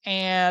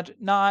and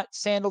not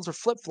sandals or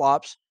flip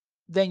flops,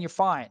 then you're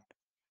fine.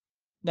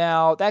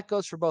 Now, that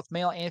goes for both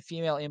male and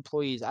female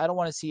employees. I don't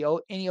want to see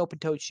any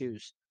open-toed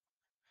shoes.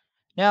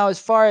 Now, as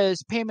far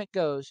as payment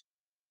goes,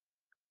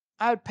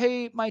 I would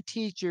pay my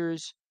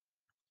teachers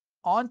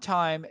on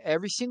time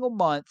every single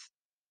month,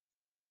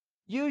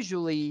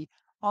 usually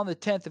on the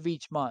 10th of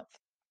each month.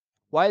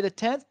 Why the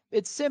 10th?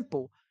 It's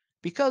simple.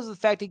 Because of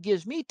the fact it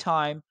gives me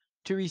time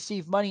to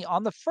receive money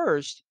on the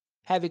 1st,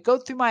 have it go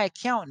through my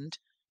accountant,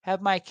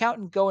 have my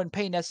accountant go and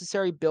pay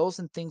necessary bills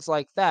and things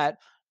like that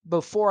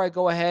before I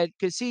go ahead.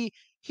 Because, see,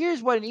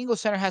 here's what an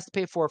English center has to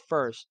pay for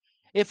first.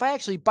 If I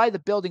actually buy the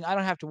building, I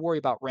don't have to worry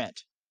about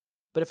rent.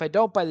 But if I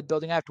don't buy the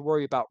building, I have to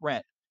worry about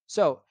rent.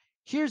 So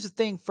here's the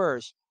thing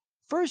first.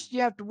 First, you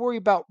have to worry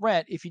about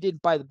rent if you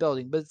didn't buy the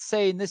building. But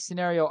say in this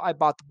scenario, I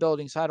bought the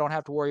building, so I don't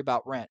have to worry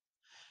about rent.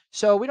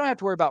 So we don't have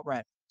to worry about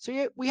rent.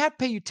 So we have to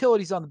pay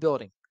utilities on the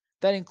building.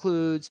 That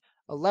includes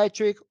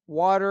electric,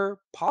 water,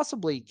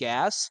 possibly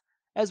gas,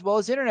 as well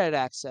as internet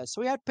access.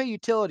 So we have to pay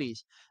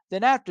utilities.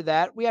 Then after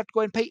that, we have to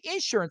go ahead and pay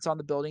insurance on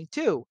the building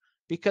too,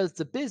 because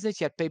the business,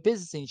 you have to pay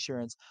business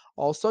insurance.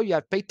 Also, you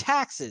have to pay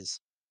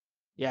taxes.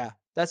 Yeah,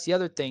 that's the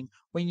other thing.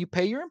 When you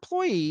pay your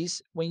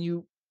employees, when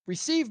you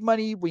receive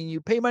money, when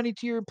you pay money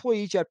to your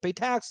employees, you have to pay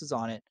taxes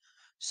on it.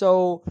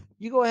 So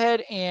you go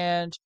ahead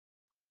and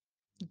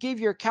give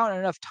your accountant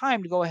enough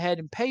time to go ahead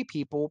and pay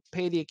people,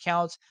 pay the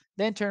accounts,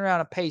 then turn around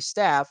and pay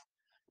staff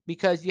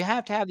because you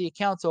have to have the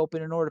accounts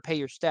open in order to pay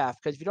your staff.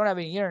 Because if you don't have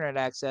any internet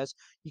access,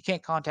 you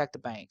can't contact the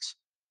banks.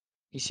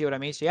 You see what I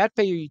mean? So you have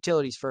to pay your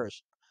utilities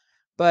first.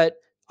 But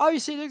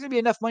obviously, there's going to be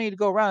enough money to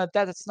go around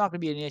that's not going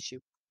to be an issue.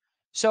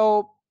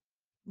 So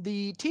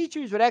the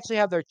teachers would actually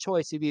have their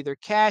choice of either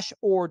cash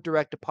or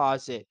direct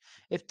deposit.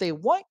 If they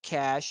want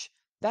cash,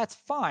 that's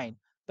fine,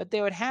 but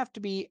they would have to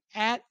be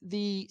at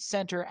the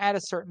center at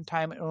a certain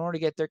time in order to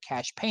get their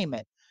cash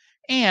payment.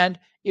 And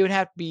it would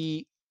have to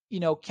be,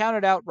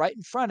 counted out right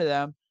in front of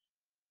them.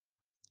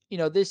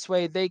 This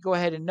way they go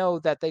ahead and know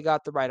that they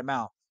got the right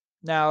amount.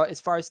 Now,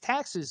 as far as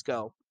taxes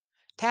go,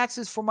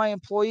 taxes for my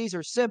employees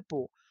are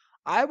simple.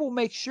 I will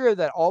make sure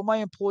that all my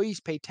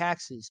employees pay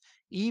taxes,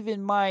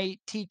 even my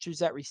teachers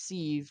that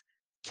receive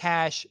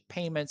cash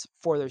payments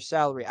for their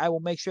salary. I will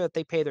make sure that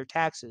they pay their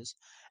taxes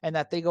and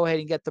that they go ahead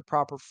and get the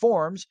proper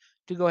forms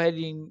to go ahead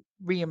and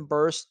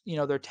reimburse,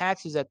 their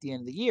taxes at the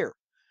end of the year.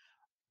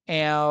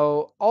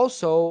 And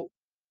also,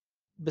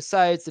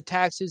 besides the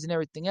taxes and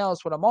everything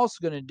else, what I'm also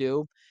going to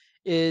do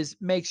is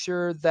make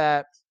sure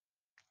that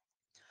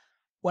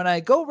when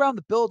I go around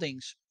the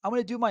buildings, I'm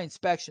going to do my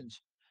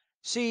inspections.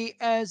 See,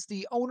 as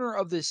the owner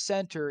of this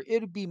center,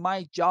 it'd be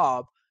my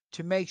job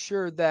to make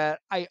sure that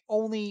I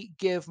only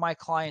give my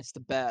clients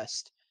the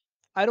best.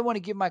 I don't want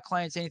to give my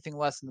clients anything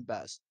less than the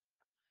best.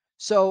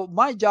 So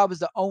my job as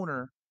the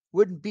owner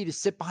wouldn't be to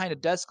sit behind a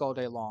desk all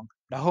day long.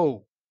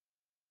 No.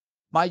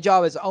 My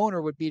job as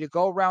owner would be to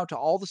go around to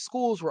all the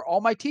schools where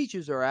all my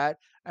teachers are at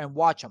and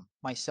watch them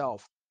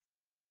myself.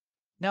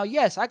 Now,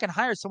 yes, I can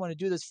hire someone to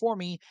do this for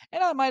me,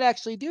 and I might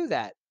actually do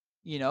that,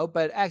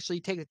 but actually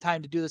take the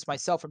time to do this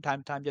myself from time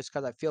to time just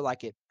because I feel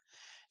like it.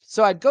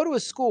 So I'd go to a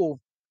school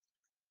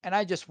and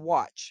I just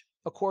watch.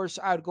 Of course,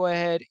 I would go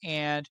ahead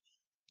and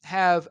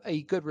have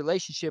a good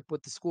relationship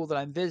with the school that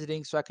I'm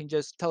visiting so I can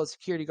just tell the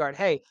security guard,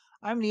 hey,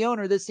 I'm the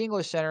owner of this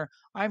English center.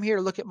 I'm here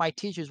to look at my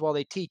teachers while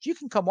they teach. You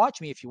can come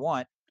watch me if you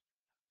want.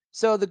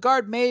 So the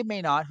guard may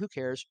not, who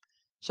cares?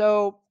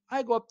 So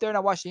I go up there and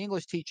I watch the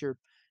English teacher.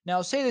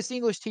 Now, say this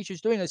English teacher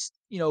is doing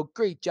a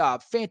great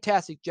job,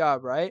 fantastic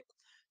job, right?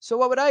 So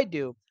what would I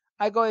do?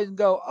 I go ahead and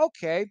go,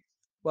 okay,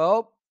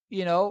 well,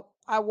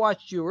 I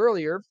watched you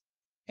earlier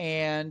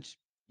and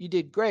you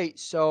did great.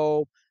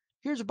 So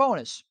here's a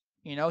bonus.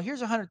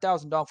 Here's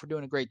 $100,000 for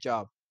doing a great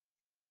job.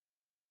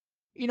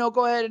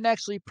 Go ahead and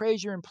actually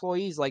praise your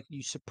employees. Like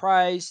you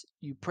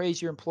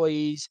praise your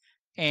employees,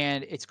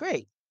 and it's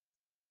great.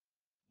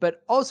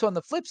 But also on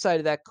the flip side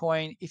of that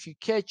coin, if you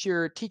catch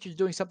your teachers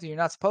doing something you're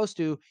not supposed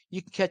to,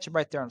 you can catch them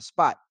right there on the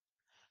spot.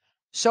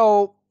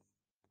 So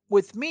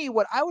with me,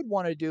 what I would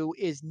want to do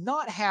is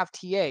not have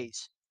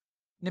TAs.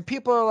 And then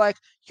people are like,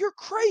 you're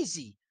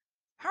crazy.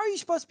 How are you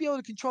supposed to be able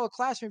to control a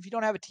classroom if you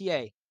don't have a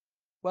TA?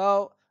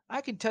 Well,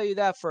 I can tell you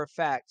that for a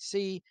fact.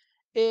 See,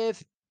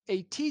 if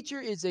a teacher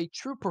is a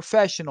true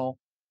professional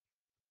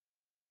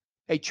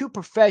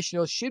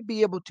should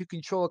be able to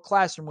control a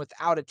classroom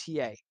without a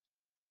TA.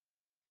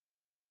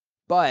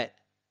 But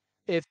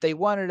if they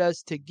wanted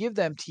us to give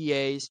them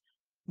TAs,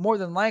 more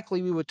than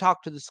likely we would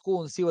talk to the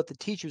school and see what the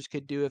teachers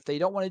could do. If they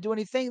don't want to do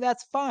anything,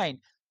 that's fine.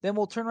 Then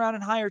we'll turn around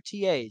and hire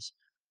TAs.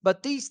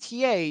 But these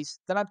TAs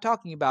that I'm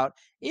talking about,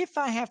 if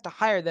I have to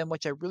hire them,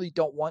 which I really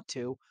don't want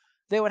to,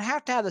 they would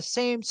have to have the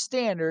same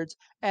standards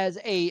as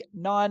a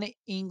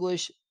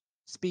non-English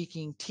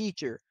speaking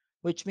teacher,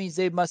 which means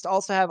they must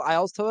also have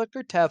IELTS, TOEIC,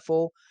 or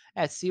TOEFL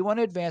at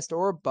C1 Advanced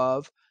or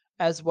above,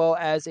 as well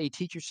as a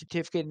teacher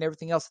certificate and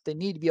everything else that they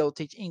need to be able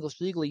to teach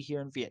English legally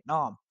here in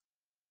Vietnam.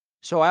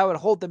 So I would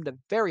hold them to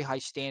very high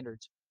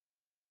standards.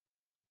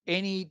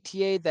 Any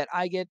TA that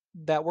I get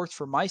that works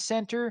for my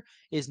center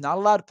is not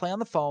allowed to play on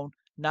the phone,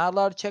 not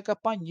allowed to check up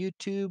on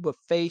YouTube or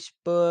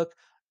Facebook,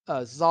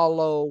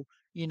 Zalo,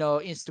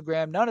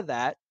 Instagram, none of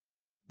that.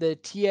 The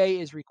TA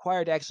is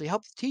required to actually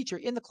help the teacher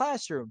in the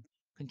classroom,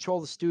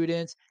 control the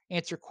students,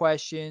 answer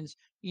questions,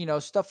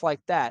 stuff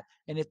like that.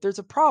 And if there's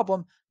a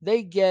problem,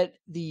 they get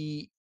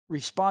the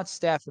response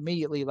staff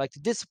immediately, like the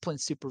discipline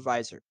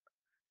supervisor.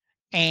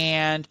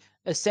 And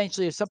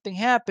essentially, if something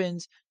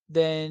happens,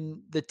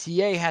 then the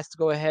TA has to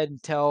go ahead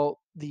and tell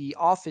the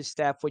office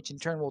staff, which in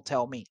turn will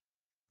tell me.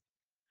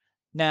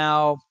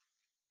 Now,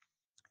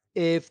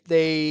 if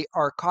they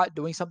are caught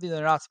doing something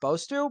they're not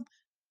supposed to,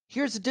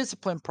 here's the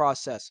discipline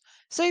process.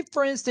 Say,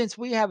 for instance,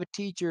 we have a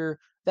teacher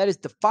that is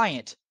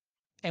defiant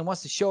and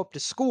wants to show up to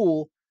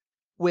school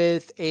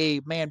with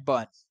a man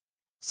bun.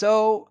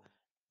 So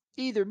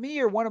either me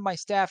or one of my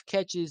staff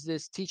catches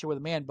this teacher with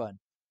a man bun.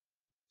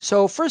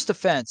 So, first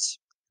offense,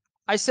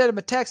 I sent him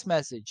a text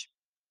message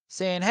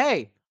saying,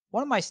 hey,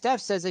 one of my staff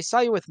says they saw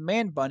you with a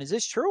man bun. Is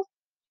this true?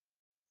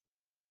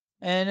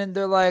 And then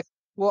they're like,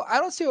 well, I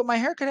don't see what my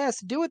haircut has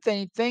to do with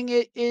anything.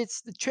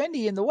 It's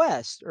trendy in the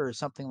West or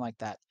something like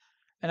that.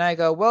 And I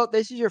go, well,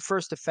 this is your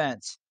first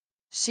offense.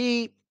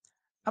 See,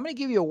 I'm going to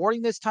give you a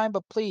warning this time,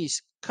 but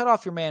please cut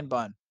off your man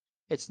bun.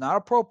 It's not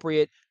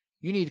appropriate.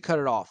 You need to cut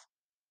it off.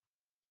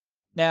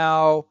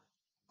 Now,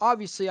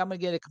 obviously, I'm going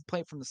to get a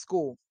complaint from the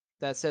school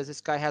that says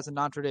this guy has a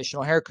non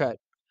traditional haircut.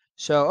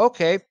 So,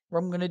 okay,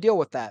 I'm going to deal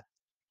with that.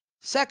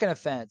 Second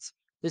offense,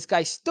 this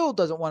guy still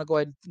doesn't want to go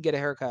ahead and get a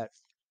haircut.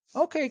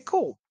 Okay,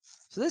 cool.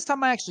 So this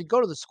time I actually go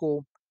to the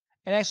school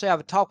and actually have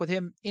a talk with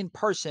him in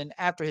person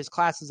after his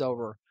class is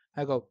over.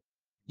 I go,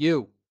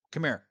 you,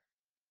 come here.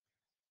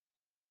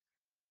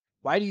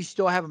 Why do you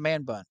still have a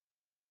man bun?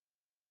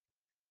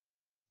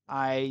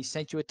 I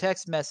sent you a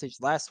text message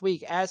last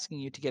week asking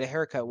you to get a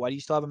haircut. Why do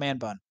you still have a man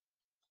bun?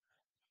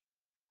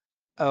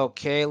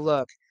 Okay,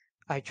 look,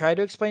 I tried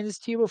to explain this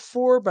to you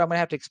before, but I'm going to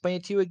have to explain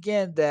it to you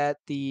again that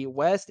the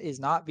West is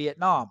not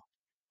Vietnam.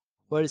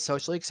 What is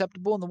socially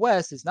acceptable in the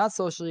West is not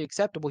socially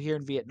acceptable here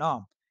in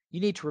Vietnam.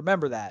 You need to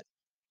remember that.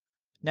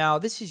 Now,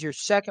 this is your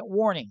second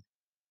warning.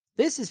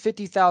 This is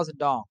 50,000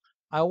 dong.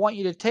 I want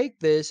you to take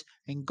this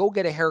and go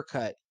get a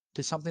haircut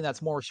to something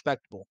that's more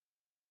respectable.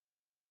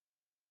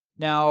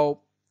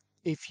 Now,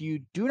 if you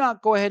do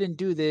not go ahead and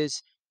do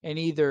this, and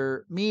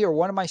either me or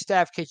one of my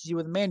staff catches you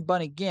with a man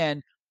bun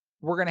again,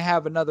 we're going to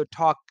have another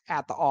talk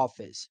at the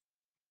office.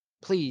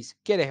 Please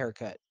get a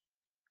haircut.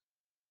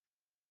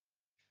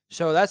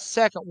 So that's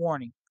second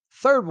warning.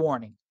 Third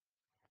warning.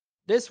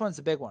 This one's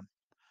a big one.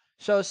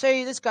 So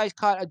say this guy's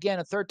caught again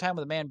a third time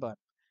with a man bun.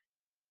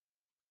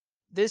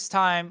 This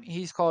time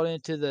he's called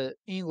into the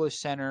English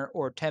Center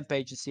or temp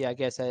agency, I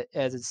guess,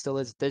 as it still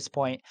is at this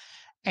point.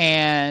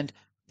 And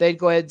they'd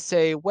go ahead and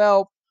say,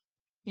 well,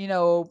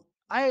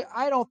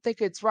 I don't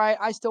think it's right.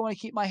 I still want to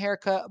keep my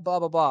haircut, blah,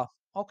 blah, blah.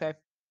 Okay.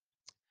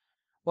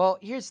 Well,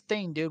 here's the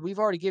thing, dude. We've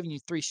already given you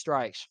 3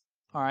 strikes.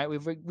 All right,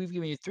 we've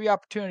given you 3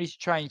 opportunities to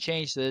try and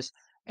change this,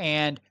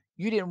 and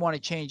you didn't want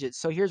to change it.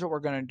 So here's what we're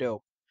going to do.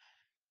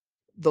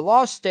 The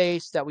law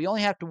states that we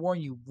only have to warn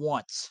you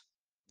once.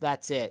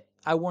 That's it.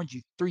 I warned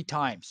you 3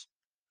 times.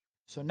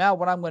 So now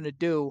what I'm going to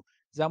do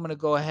is I'm going to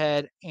go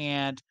ahead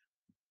and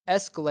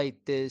escalate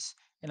this,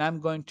 and I'm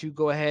going to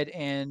go ahead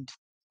and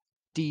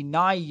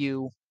deny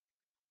you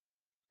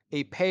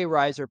a pay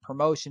rise or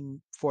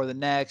promotion for the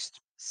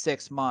next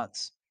 6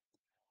 months.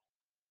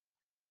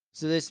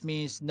 So this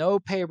means no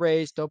pay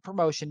raise, no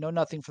promotion, no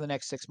nothing for the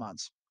next 6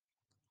 months.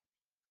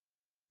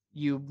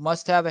 You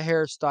must have a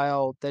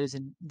hairstyle that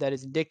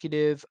is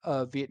indicative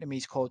of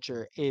Vietnamese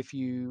culture. If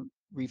you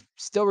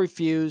still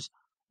refuse,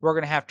 we're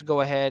going to have to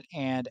go ahead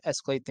and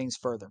escalate things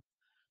further.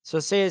 So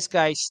say this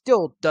guy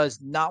still does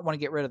not want to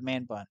get rid of the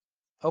man bun.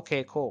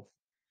 Okay, cool.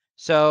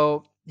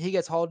 So he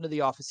gets hauled into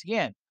the office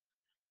again.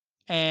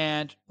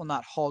 And well,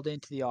 not hauled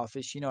into the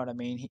office, you know what I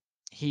mean.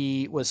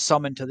 He was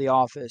summoned to the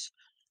office.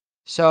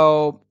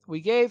 So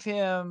we gave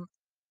him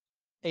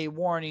a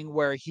warning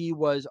where he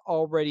was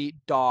already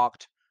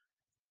docked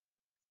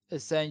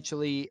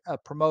essentially a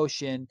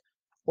promotion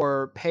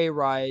or pay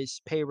raise,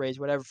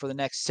 whatever, for the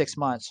next 6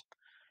 months.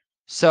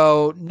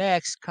 So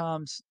next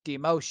comes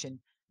demotion.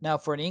 Now,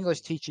 for an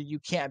English teacher, you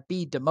can't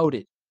be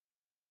demoted.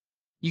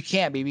 You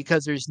can't be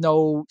because there's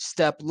no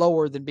step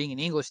lower than being an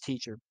English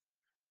teacher.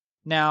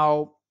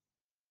 Now,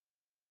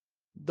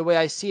 the way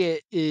I see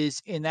it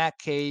is in that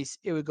case,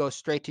 it would go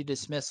straight to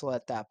dismissal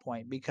at that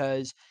point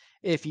because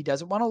if he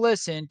doesn't want to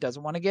listen,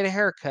 doesn't want to get a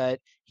haircut,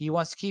 he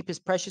wants to keep his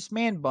precious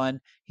man bun,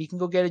 he can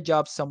go get a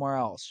job somewhere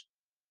else.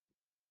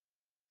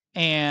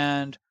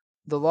 And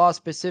the law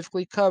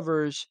specifically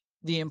covers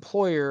the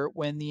employer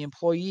when the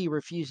employee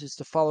refuses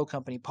to follow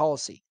company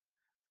policy.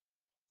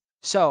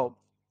 So,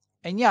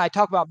 and yeah, I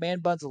talk about man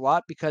buns a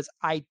lot because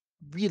I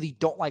really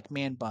don't like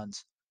man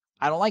buns.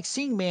 I don't like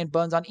seeing man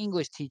buns on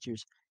English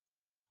teachers.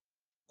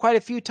 Quite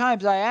a few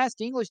times I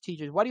asked English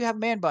teachers, "Why do you have a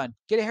man bun?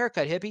 Get a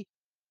haircut, hippie."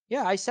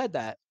 Yeah, I said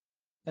that.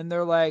 And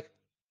they're like,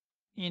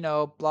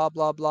 blah,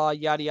 blah, blah,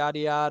 yada, yada,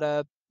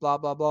 yada, blah,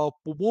 blah, blah,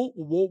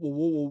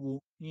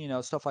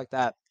 stuff like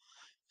that.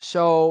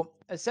 So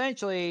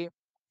essentially,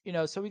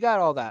 so we got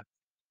all that.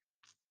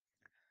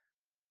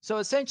 So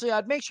essentially,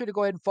 I'd make sure to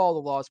go ahead and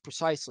follow the laws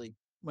precisely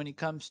when it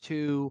comes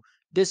to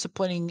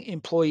disciplining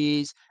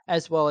employees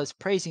as well as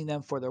praising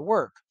them for their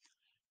work.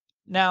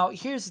 Now,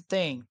 here's the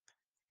thing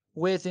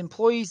with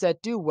employees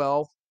that do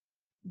well,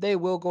 they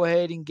will go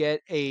ahead and get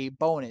a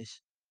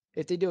bonus.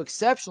 If they do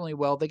exceptionally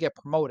well, they get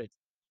promoted.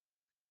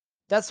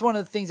 That's one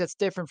of the things that's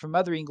different from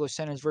other English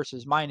centers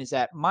versus mine is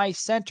that my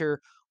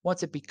center,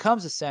 once it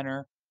becomes a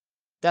center,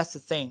 that's the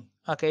thing.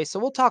 Okay, so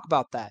we'll talk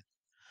about that.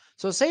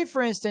 So say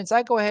for instance,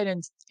 I go ahead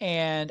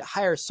and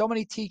hire so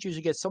many teachers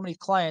and get so many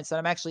clients that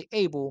I'm actually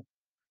able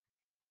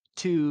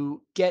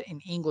to get an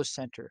English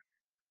center.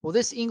 Well,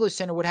 this English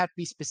center would have to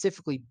be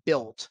specifically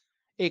built.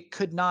 It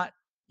could not,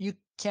 you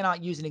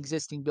cannot use an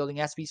existing building.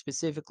 It has to be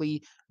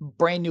specifically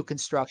brand new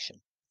construction.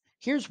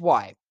 Here's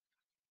why.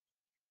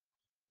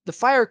 The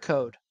fire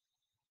code.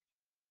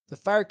 The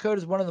fire code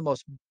is one of the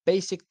most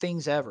basic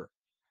things ever.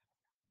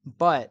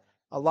 But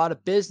a lot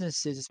of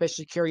businesses,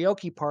 especially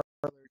karaoke parlors,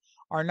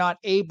 are not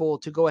able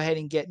to go ahead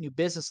and get new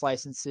business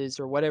licenses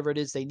or whatever it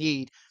is they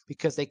need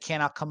because they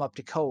cannot come up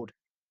to code.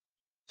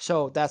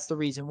 So that's the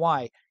reason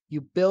why.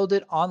 You build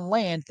it on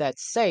land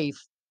that's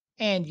safe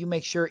and you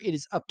make sure it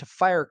is up to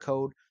fire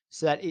code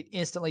so that it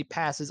instantly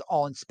passes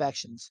all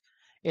inspections.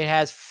 It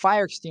has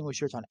fire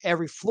extinguishers on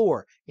every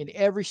floor, in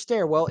every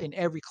stairwell, in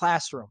every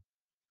classroom.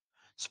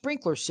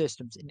 Sprinkler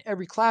systems in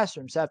every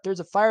classroom. So if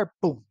there's a fire,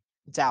 boom,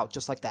 it's out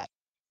just like that.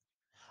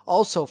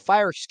 Also,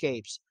 fire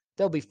escapes.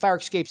 There'll be fire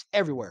escapes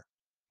everywhere.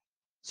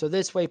 So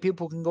this way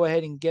people can go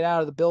ahead and get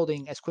out of the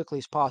building as quickly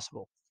as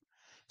possible.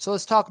 So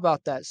let's talk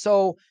about that.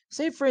 So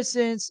say for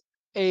instance,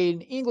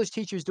 an English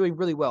teacher is doing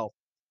really well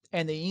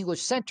and the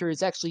English center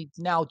is actually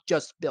now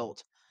just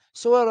built.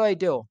 So what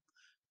do?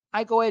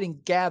 I go ahead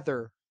and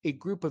gather a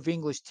group of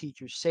English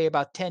teachers, say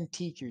about 10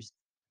 teachers,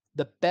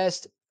 the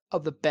best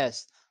of the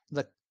best,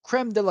 the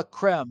creme de la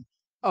creme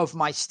of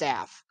my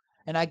staff.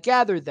 And I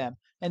gather them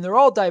and they're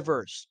all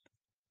diverse.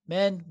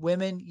 Men,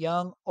 women,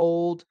 young,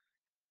 old,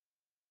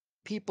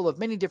 people of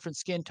many different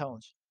skin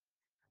tones.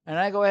 And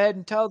I go ahead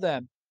and tell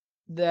them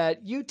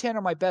that you 10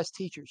 are my best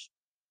teachers.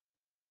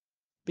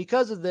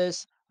 Because of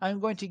this, I'm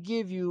going to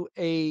give you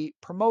a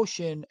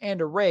promotion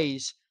and a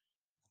raise,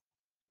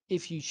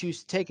 if you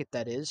choose to take it,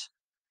 that is,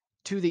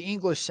 to the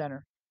English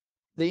Center.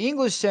 The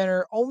English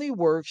Center only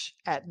works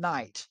at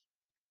night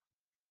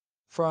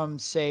from,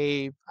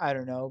 say, I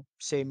don't know,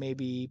 say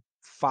maybe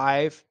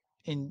 5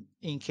 in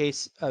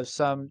case of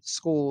some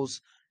schools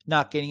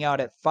not getting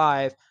out at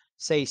 5,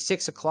 say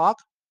 6 o'clock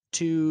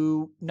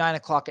to 9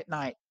 o'clock at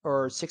night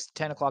or 6 to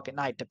 10 o'clock at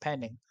night,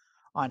 depending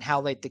on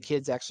how late the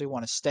kids actually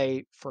want to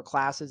stay for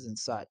classes and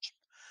such.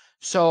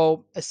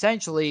 So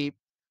essentially,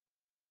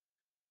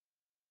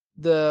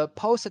 the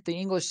post at the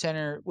English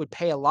Center would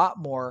pay a lot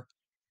more,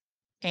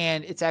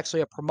 and it's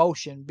actually a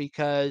promotion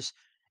because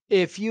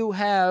If you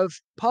have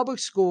public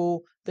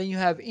school, then you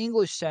have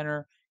English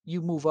Center,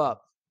 you move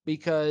up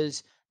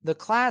because the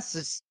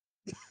classes,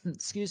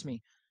 excuse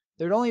me,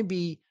 there'd only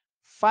be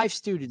 5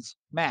 students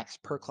max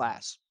per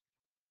class.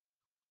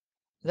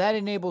 That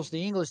enables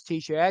the English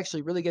teacher to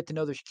actually really get to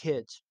know their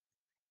kids.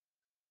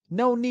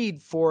 No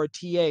need for a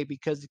TA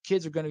because the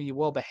kids are going to be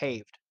well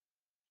behaved.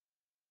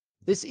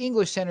 This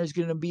English Center is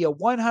going to be a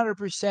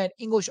 100%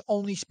 English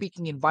only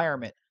speaking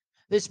environment.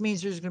 This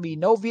means there's going to be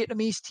no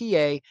Vietnamese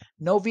TA,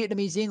 no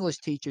Vietnamese English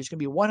teacher. It's going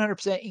to be a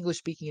 100% English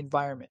speaking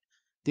environment.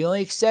 The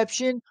only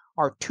exception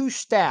are 2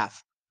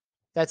 staff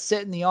that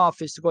sit in the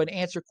office to go ahead and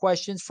answer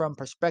questions from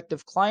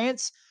prospective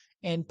clients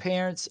and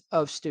parents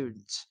of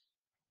students.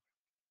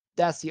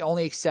 That's the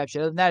only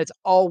exception. Other than that, it's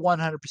all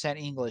 100%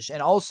 English.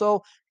 And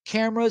also,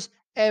 cameras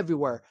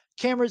everywhere.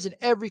 Cameras in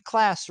every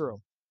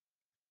classroom.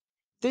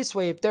 This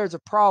way, if there's a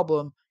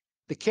problem,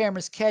 the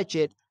cameras catch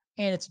it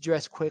and it's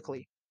addressed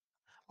quickly.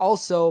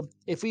 Also,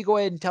 if we go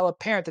ahead and tell a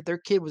parent that their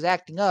kid was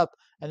acting up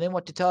and they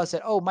want to tell us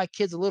that, oh, my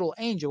kid's a little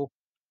angel,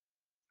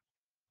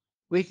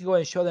 we can go ahead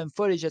and show them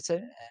footage that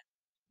said,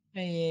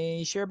 hey,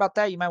 you sure about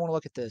that? You might want to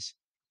look at this.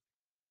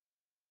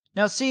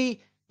 Now,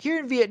 see, here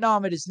in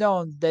Vietnam, it is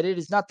known that it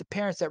is not the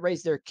parents that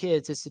raise their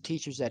kids, it's the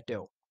teachers that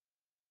do.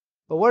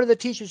 But what are the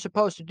teachers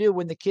supposed to do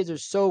when the kids are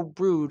so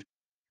rude,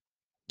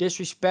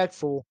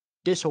 disrespectful,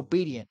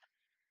 disobedient?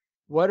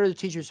 What are the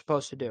teachers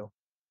supposed to do?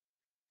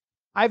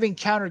 I've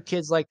encountered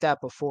kids like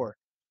that before.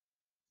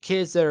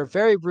 Kids that are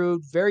very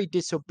rude, very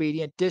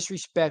disobedient,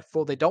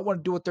 disrespectful. They don't want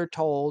to do what they're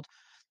told.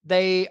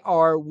 They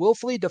are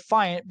willfully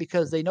defiant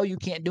because they know you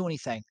can't do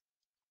anything.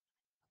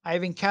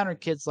 I've encountered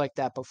kids like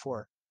that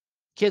before.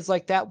 Kids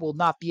like that will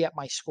not be at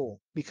my school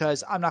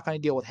because I'm not going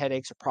to deal with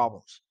headaches or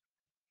problems.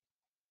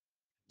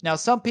 Now,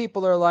 some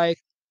people are like,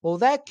 well,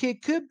 that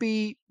kid could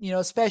be,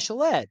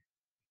 special ed.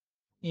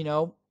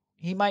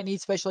 He might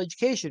need special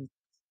education.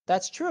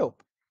 That's true.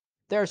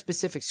 There are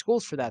specific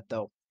schools for that,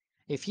 though.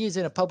 If he is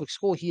in a public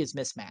school, he is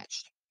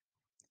mismatched.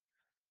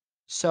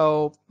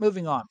 So,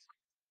 moving on.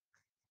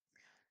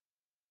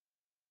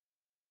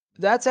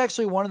 That's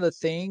actually one of the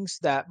things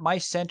that my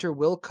center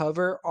will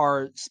cover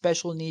are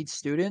special needs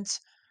students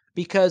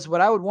because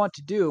what I would want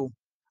to do,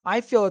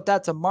 I feel that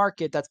that's a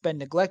market that's been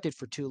neglected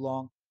for too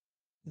long,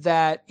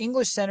 that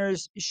English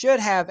centers should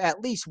have at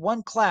least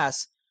one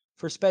class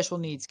for special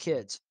needs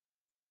kids.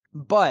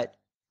 But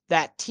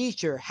that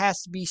teacher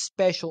has to be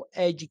special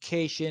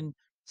education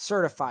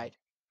certified.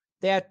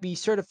 They have to be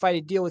certified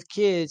to deal with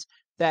kids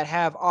that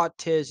have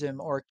autism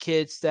or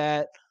kids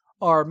that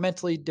are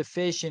mentally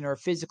deficient or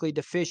physically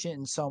deficient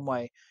in some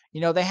way.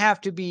 They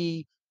have to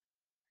be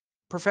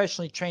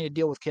professionally trained to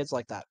deal with kids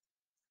like that.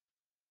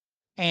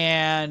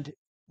 And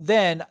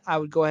then I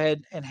would go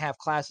ahead and have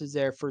classes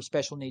there for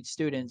special needs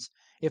students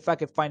if I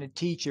could find a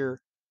teacher,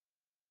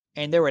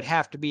 and there would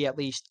have to be at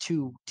least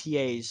 2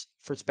 TAs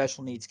for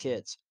special needs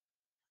kids.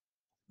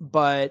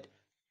 But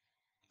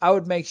I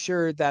would make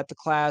sure that the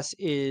class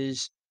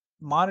is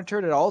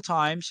monitored at all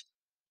times,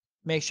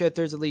 make sure that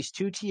there's at least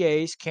 2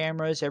 TAs,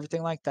 cameras,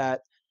 everything like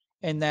that,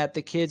 and that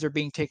the kids are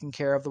being taken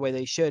care of the way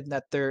they should and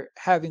that they're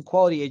having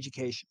quality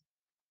education.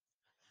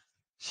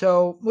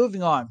 So,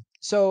 moving on.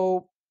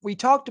 So, we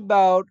talked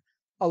about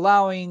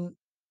allowing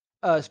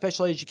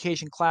special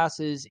education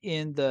classes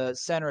in the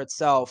center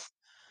itself.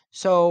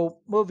 So,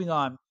 moving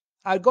on,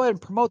 I'd go ahead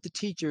and promote the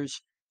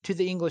teachers to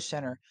the English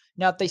Center.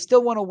 Now, if they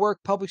still want to work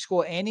public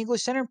school and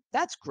English Center,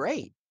 that's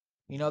great.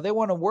 They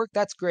want to work,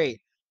 that's great.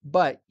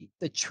 But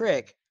the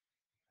trick,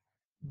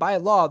 by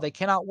law, they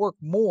cannot work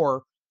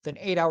more than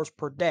 8 hours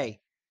per day.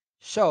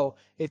 So,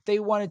 if they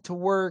wanted to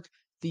work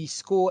the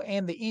school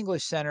and the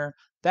English Center,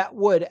 that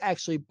would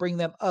actually bring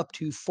them up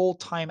to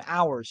full-time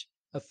hours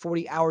of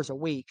 40 hours a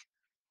week.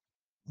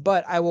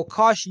 But I will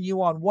caution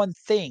you on one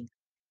thing.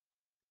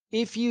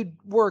 If you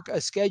work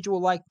a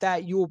schedule like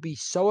that, you will be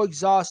so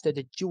exhausted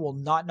that you will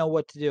not know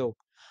what to do.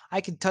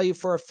 I can tell you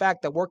for a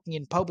fact that working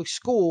in public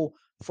school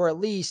for at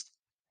least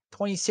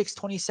 26,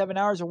 27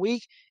 hours a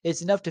week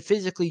is enough to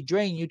physically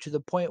drain you to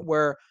the point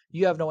where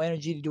you have no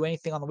energy to do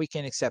anything on the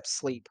weekend except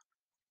sleep.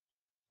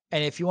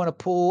 And if you want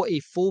to pull a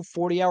full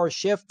 40-hour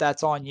shift,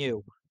 that's on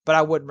you, but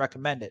I wouldn't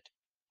recommend it.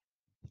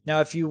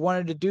 Now, if you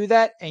wanted to do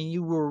that and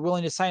you were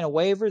willing to sign a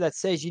waiver that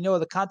says you know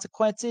the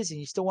consequences and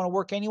you still want to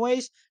work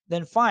anyways,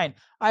 then fine.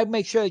 I'd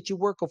make sure that you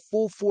work a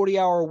full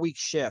 40-hour a week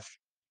shift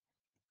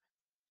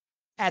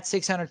at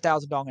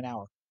 600,000 dong an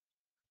hour.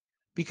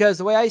 Because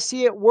the way I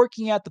see it,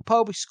 working at the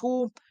public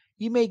school,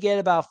 you may get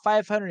about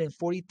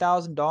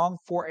 540,000 dong,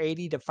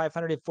 480 to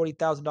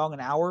 540,000 dong an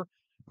hour.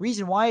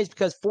 Reason why is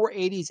because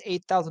 480 is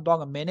 8,000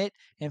 dong a minute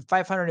and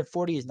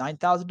 540 is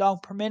 9,000 dong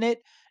per minute.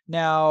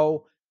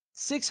 Now,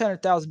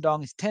 600,000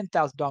 dong is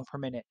 10,000 dong per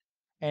minute.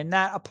 And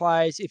that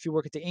applies if you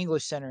work at the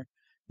English Center.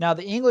 Now,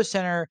 the English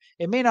Center,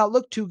 it may not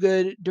look too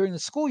good during the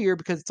school year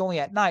because it's only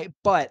at night,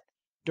 but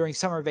during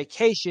summer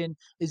vacation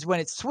is when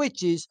it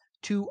switches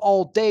to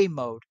all-day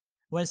mode.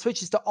 When it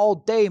switches to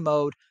all-day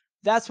mode,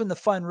 that's when the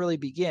fun really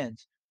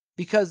begins.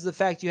 Because of the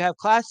fact you have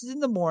classes in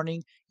the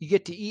morning, you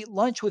get to eat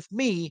lunch with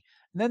me,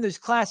 and then there's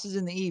classes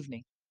in the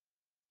evening.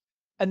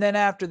 And then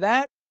after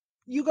that,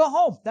 you go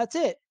home. That's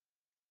it.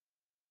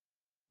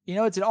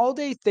 It's an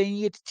all-day thing.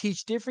 You get to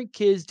teach different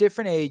kids,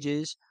 different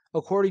ages,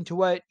 according to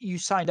what you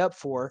signed up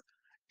for.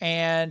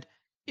 And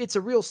it's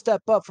a real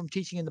step up from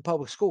teaching in the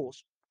public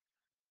schools.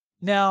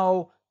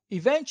 Now,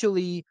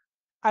 eventually,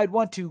 I'd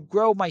want to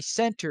grow my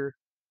center,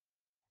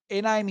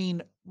 and I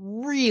mean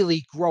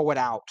really grow it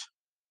out.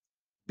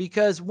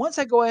 Because once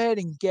I go ahead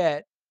and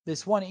get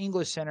this one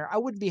English center, I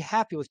wouldn't be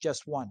happy with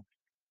just one.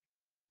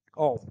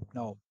 Oh,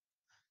 no.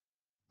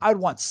 I'd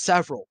want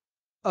several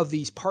of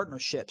these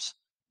partnerships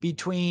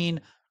between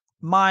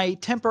my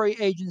temporary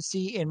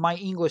agency and my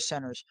English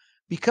centers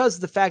because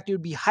of the fact it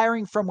would be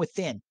hiring from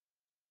within.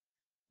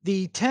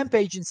 The temp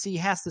agency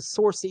has to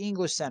source the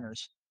English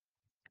centers,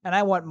 and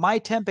I want my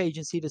temp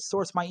agency to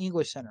source my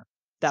English center.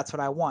 That's what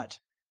I want.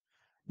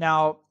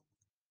 Now,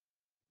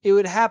 it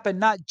would happen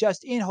not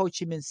just in Ho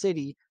Chi Minh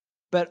City,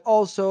 but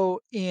also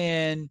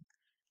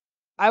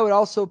I would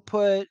also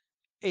put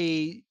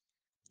a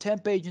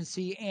temp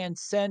agency and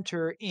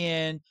center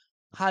in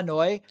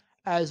Hanoi,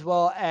 as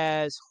well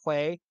as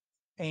Hue,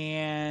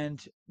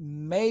 and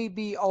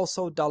maybe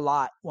also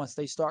Dalat once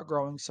they start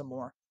growing some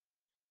more.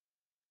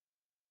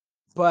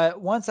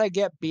 But once I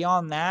get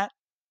beyond that,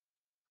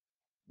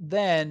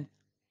 then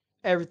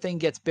everything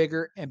gets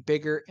bigger and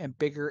bigger and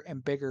bigger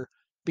and bigger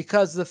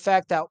because of the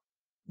fact that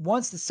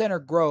once the center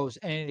grows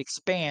and it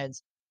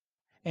expands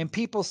and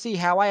people see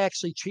how I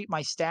actually treat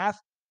my staff,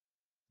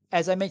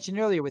 as I mentioned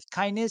earlier, with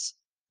kindness,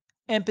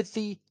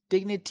 empathy,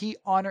 dignity,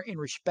 honor, and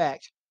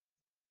respect.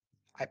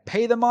 I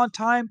pay them on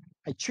time.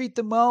 I treat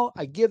them well.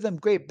 I give them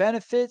great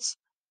benefits.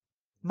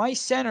 My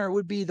center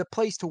would be the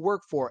place to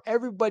work for.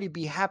 Everybody would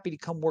be happy to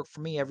come work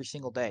for me every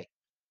single day.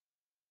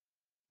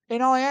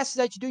 And all I ask is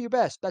that you do your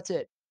best. That's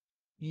it.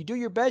 You do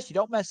your best. You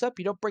don't mess up.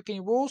 You don't break any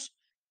rules.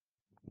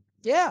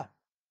 Yeah,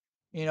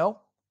 you know.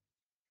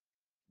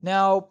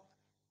 Now,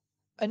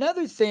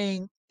 another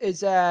thing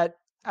is that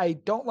I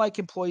don't like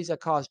employees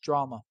that cause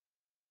drama.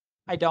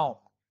 I don't.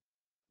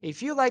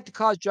 If you like to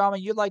cause drama,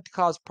 you like to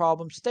cause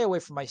problems, stay away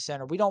from my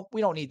center. We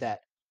don't need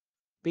that.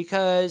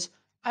 Because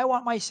I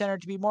want my center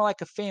to be more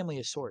like a family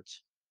of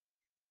sorts.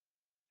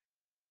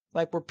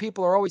 Like where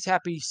people are always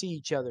happy to see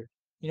each other.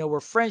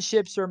 Where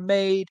friendships are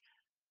made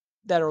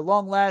that are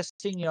long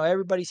lasting,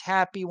 everybody's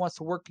happy, wants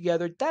to work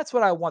together. That's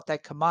what I want,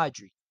 that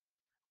camaraderie.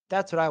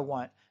 That's what I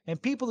want.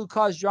 And people who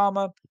cause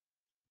drama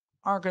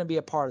aren't going to be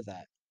a part of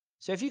that.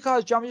 So if you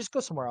cause drama, just go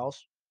somewhere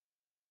else.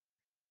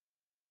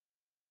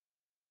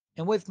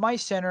 And with my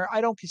center,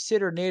 I don't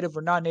consider native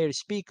or non-native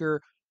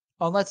speaker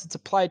unless it's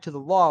applied to the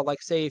law.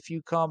 Like say if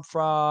you come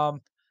from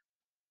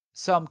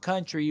some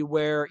country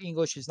where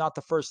English is not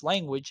the first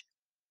language,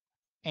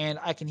 and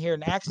I can hear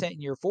an accent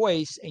in your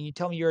voice, and you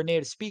tell me you're a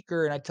native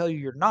speaker, and I tell you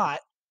you're not,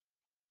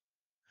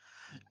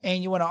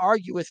 and you want to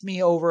argue with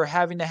me over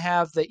having to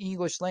have the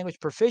English language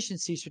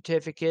proficiency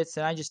certificates,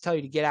 and I just tell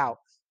you to get out.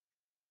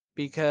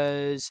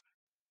 Because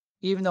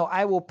even though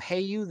I will pay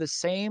you the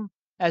same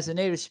as a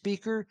native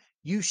speaker,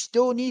 you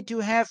still need to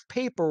have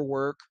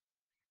paperwork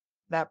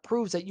that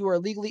proves that you are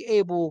legally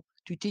able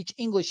to teach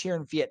English here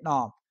in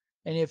Vietnam.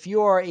 And if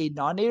you are a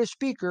non-native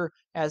speaker,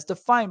 as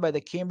defined by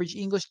the Cambridge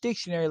English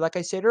Dictionary, like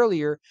I said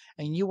earlier,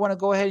 and you want to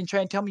go ahead and try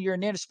and tell me you're a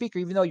native speaker,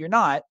 even though you're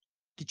not,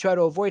 to try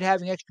to avoid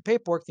having extra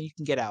paperwork, then you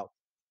can get out.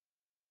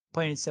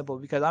 Plain and simple,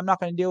 because I'm not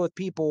going to deal with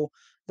people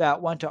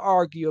that want to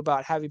argue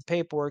about having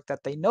paperwork that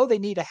they know they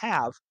need to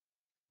have,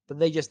 but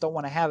they just don't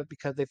want to have it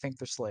because they think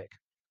they're slick.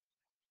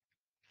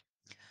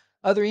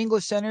 Other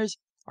English centers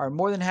are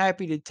more than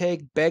happy to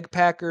take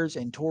bagpackers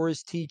and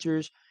tourist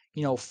teachers,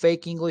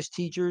 fake English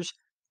teachers.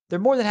 They're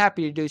more than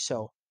happy to do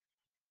so.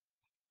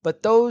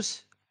 But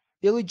those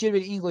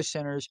illegitimate English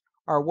centers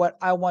are what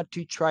I want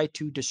to try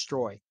to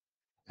destroy.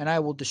 And I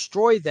will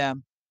destroy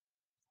them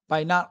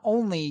by not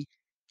only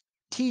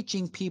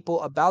teaching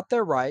people about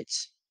their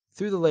rights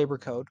through the labor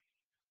code,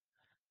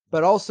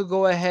 but also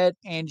go ahead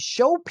and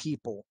show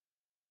people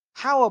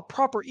how a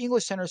proper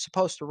English center is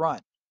supposed to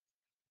run.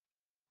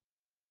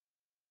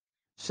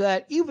 So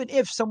that even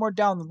if somewhere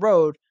down the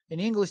road an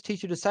English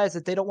teacher decides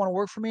that they don't want to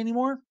work for me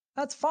anymore,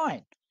 that's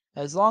fine.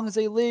 As long as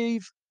they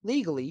leave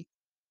legally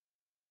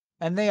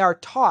and they are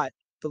taught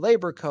the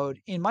labor code.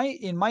 In my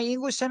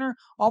English center,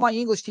 all my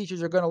English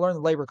teachers are going to learn the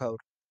labor code.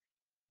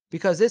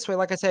 Because this way,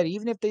 like I said,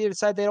 even if they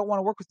decide they don't want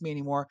to work with me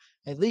anymore,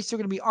 at least they're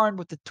going to be armed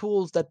with the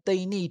tools that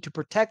they need to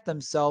protect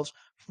themselves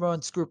from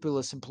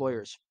unscrupulous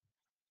employers.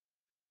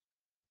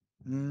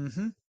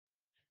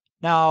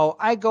 Now,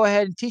 I go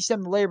ahead and teach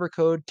them the labor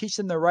code, teach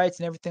them their rights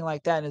and everything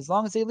like that. And as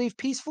long as they leave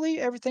peacefully,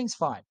 everything's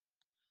fine.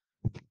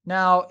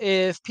 Now,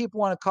 if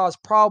people want to cause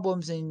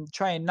problems and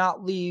try and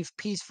not leave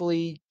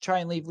peacefully, try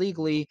and leave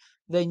legally,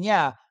 then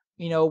yeah,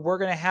 we're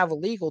going to have a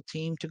legal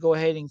team to go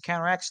ahead and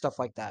counteract stuff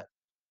like that.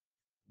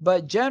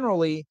 But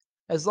generally,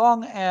 as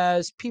long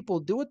as people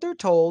do what they're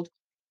told,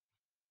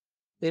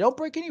 they don't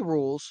break any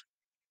rules,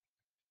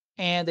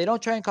 and they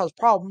don't try and cause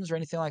problems or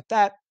anything like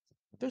that,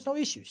 there's no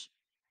issues.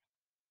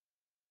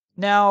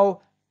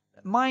 Now,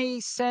 my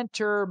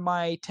center,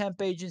 my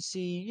temp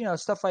agency,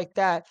 stuff like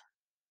that,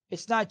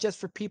 It's not just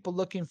for people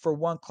looking for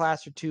one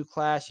class or two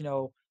class,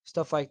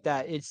 stuff like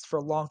that. It's for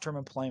long-term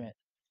employment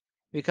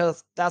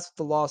because that's what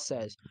the law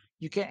says.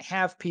 You can't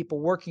have people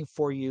working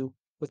for you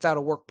without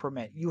a work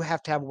permit. You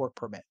have to have a work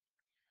permit.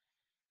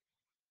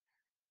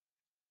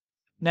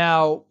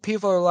 Now,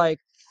 people are like,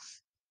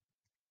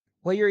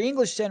 well, your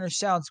English center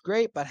sounds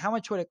great, but how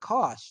much would it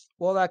cost?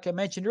 Well, like I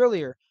mentioned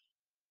earlier,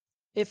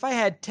 if I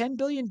had 10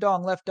 billion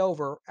dong left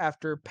over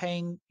after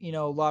paying,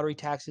 lottery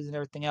taxes and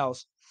everything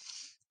else,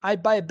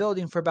 I'd buy a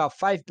building for about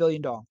 5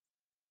 billion dong.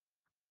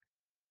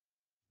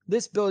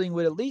 This building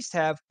would at least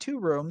have 2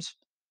 rooms,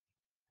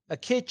 a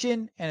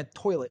kitchen, and a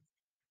toilet.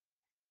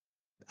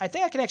 I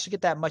think I can actually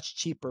get that much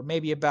cheaper,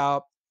 maybe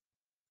about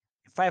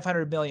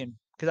 500 million,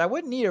 because I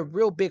wouldn't need a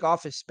real big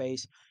office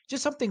space,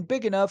 just something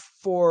big enough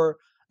for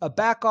a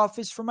back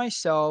office for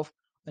myself,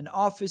 an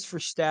office for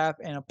staff,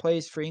 and a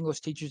place for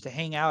English teachers to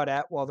hang out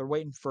at while they're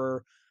waiting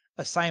for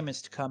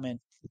assignments to come in.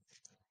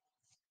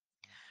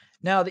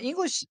 Now,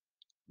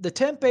 the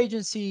temp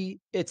agency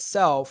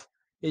itself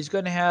is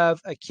going to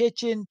have a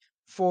kitchen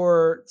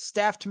for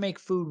staff to make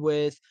food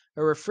with,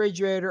 a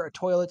refrigerator, a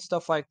toilet,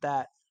 stuff like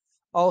that.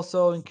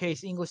 Also, in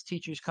case English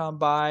teachers come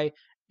by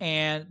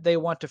and they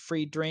want a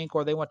free drink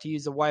or they want to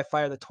use the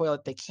Wi-Fi or the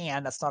toilet, they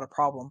can. That's not a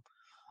problem.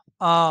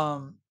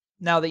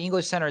 Now the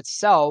English Center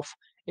itself,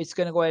 it's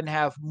going to go ahead and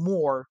have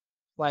more,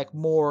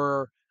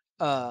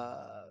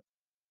 uh,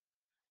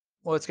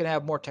 well, it's going to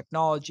have more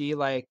technology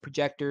like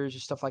projectors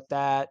and stuff like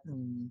that,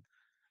 and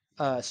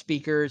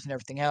speakers and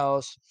everything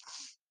else,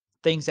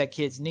 things that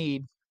kids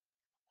need.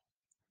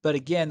 But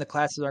again, the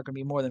classes aren't going to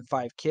be more than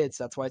 5 kids.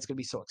 That's why it's going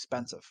to be so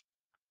expensive.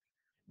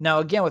 Now,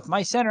 again, with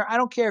my center, I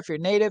don't care if you're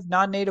native,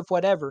 non-native,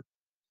 whatever.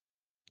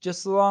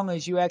 Just as long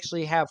as you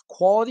actually have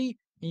quality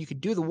and you can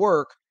do the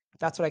work,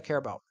 that's what I care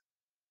about.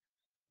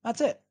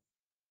 That's it.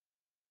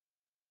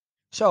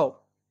 So,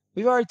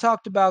 we've already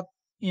talked about,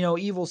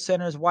 evil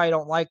centers, why I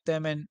don't like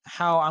them, and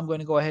how I'm going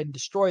to go ahead and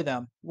destroy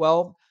them.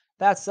 Well,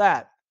 that's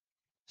that.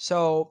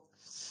 So,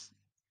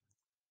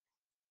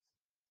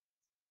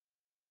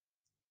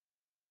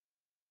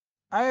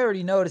 I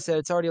already noticed that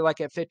it's already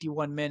like at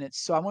 51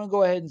 minutes. So, I'm going to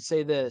go ahead and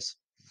say this.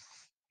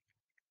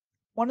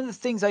 One of the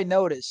things I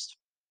noticed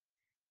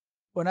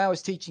when I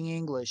was teaching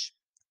English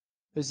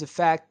is the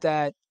fact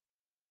that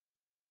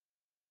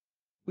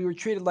we were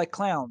treated like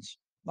clowns.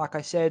 Like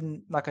I said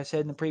in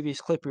the previous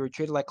clip, we were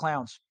treated like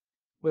clowns.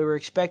 We were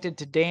expected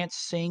to dance,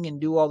 sing,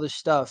 and do all this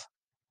stuff.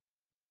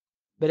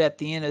 But at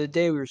the end of the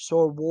day, we were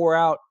so wore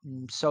out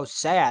and so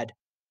sad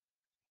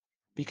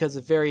because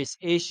of various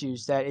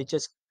issues that it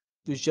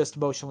was just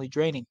emotionally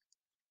draining.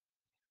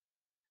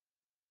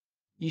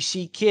 You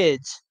see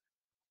kids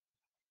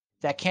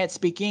that can't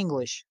speak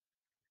English,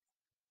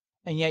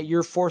 and yet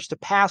you're forced to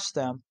pass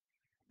them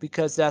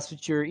because that's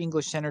what your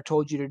English center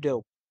told you to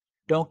do.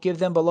 Don't give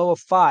them below a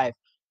 5.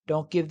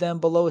 Don't give them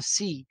below a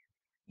C.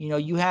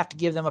 You have to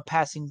give them a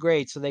passing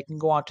grade so they can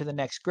go on to the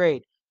next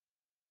grade,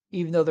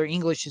 even though their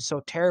English is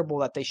so terrible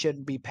that they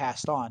shouldn't be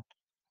passed on.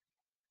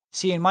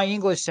 See, in my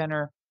English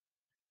center,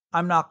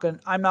 I'm not gonna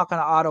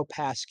auto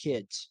pass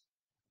kids.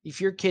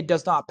 If your kid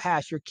does not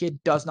pass, your kid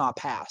does not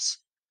pass.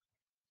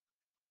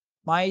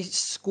 My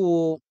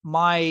school,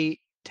 my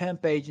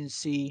temp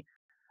agency,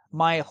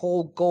 my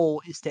whole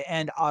goal is to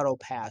end auto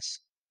pass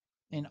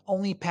and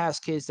only pass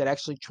kids that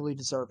actually truly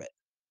deserve it.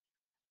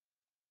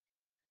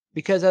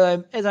 Because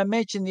as I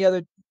mentioned the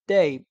other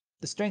day,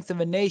 the strength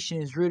of a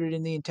nation is rooted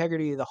in the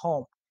integrity of the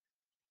home.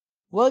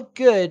 What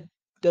good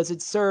does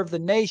it serve the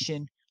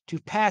nation to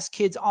pass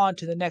kids on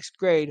to the next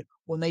grade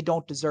when they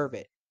don't deserve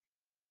it?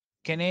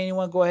 Can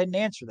anyone go ahead and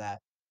answer that?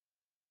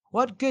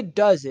 What good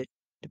does it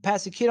to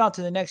pass a kid on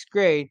to the next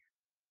grade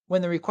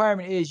when the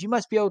requirement is you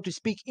must be able to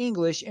speak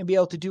English and be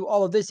able to do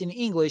all of this in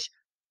English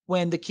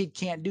when the kid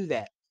can't do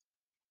that?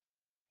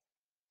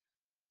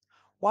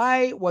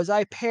 Why was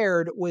I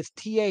paired with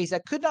TAs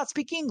that could not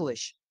speak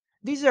English?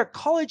 These are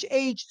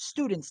college-age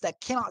students that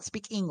cannot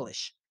speak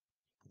English.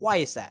 Why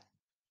is that?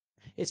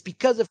 It's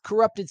because of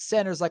corrupted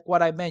centers like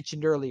what I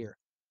mentioned earlier.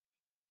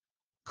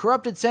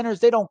 Corrupted centers,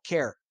 they don't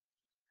care.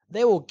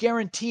 They will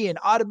guarantee an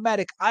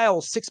automatic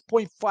IELTS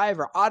 6.5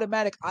 or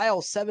automatic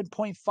IELTS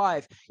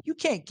 7.5. You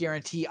can't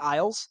guarantee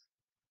IELTS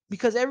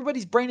because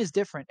everybody's brain is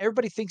different.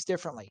 Everybody thinks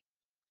differently.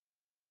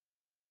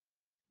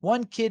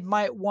 One kid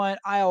might want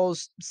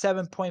IELTS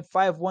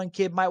 7.5. One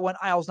kid might want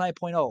IELTS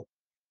 9.0.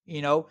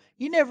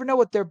 You never know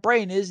what their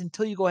brain is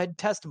until you go ahead and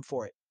test them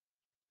for it.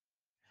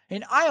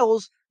 And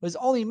IELTS was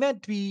only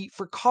meant to be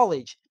for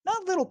college,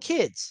 not little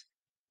kids.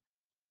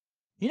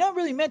 You're not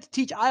really meant to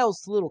teach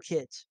IELTS to little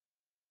kids.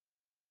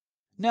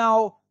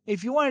 Now,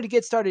 if you wanted to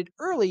get started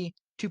early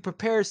to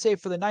prepare, say,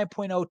 for the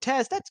 9.0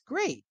 test, that's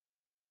great.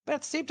 But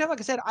at the same time,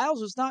 like I said,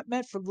 IELTS was not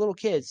meant for little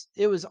kids.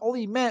 It was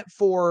only meant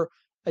for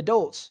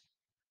adults.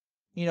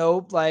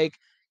 Like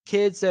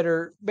kids that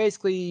are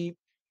basically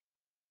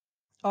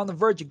on the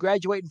verge of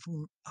graduating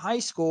from high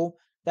school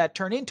that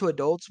turn into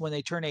adults when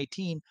they turn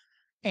 18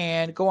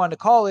 and go on to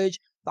college.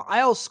 The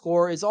IELTS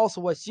score is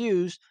also what's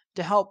used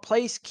to help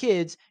place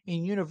kids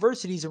in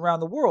universities around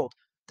the world.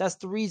 That's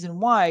the reason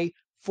why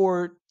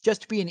for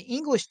just to be an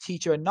English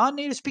teacher, a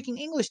non-native speaking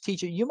English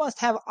teacher, you must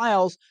have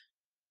IELTS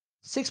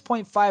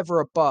 6.5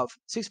 or above,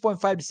 6.5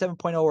 to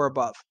 7.0 or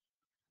above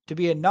to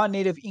be a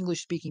non-native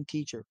English speaking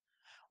teacher,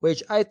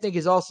 which I think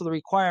is also the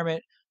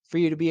requirement for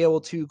you to be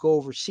able to go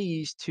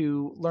overseas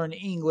to learn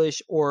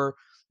English or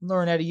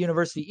learn at a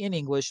university in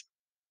English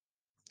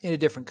in a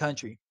different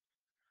country.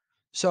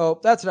 So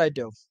that's what I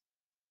do.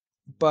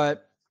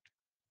 But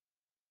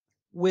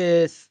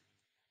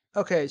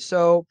okay,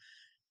 so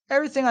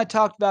everything I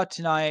talked about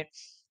tonight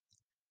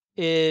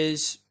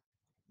is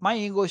my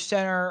English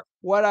center,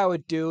 what I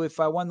would do if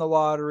I won the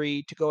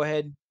lottery to go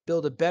ahead and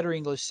build a better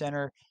English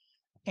center.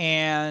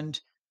 And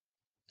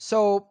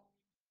so,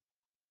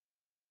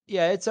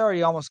 yeah, it's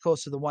already almost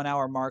close to the 1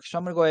 hour mark. So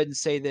I'm going to go ahead and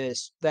say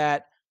this,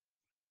 that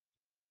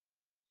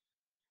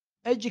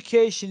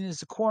education is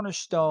the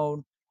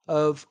cornerstone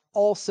of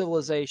all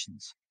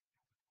civilizations.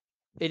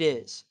 It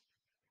is.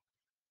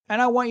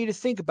 And I want you to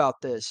think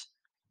about this,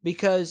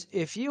 because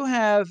if you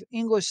have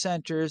English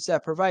centers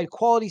that provide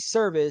quality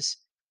service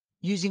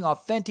using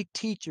authentic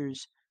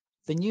teachers,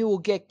 then you will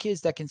get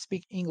kids that can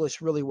speak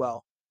English really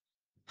well.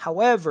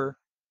 However,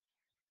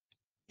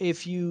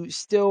 if you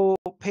still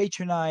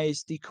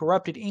patronize the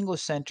corrupted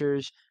English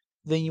centers,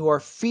 then you are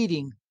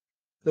feeding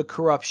the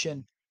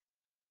corruption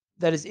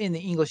that is in the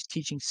English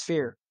teaching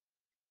sphere.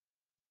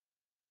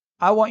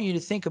 I want you to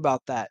think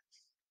about that.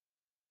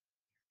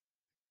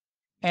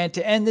 And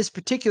to end this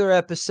particular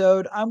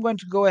episode, I'm going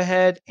to go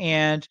ahead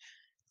and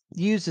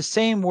use the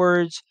same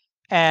words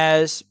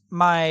as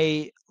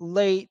my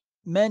late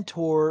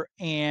mentor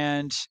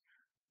and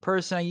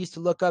person I used to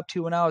look up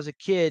to when I was a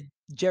kid,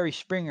 Jerry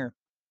Springer.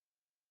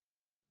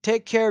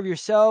 Take care of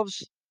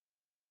yourselves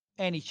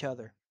and each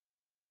other.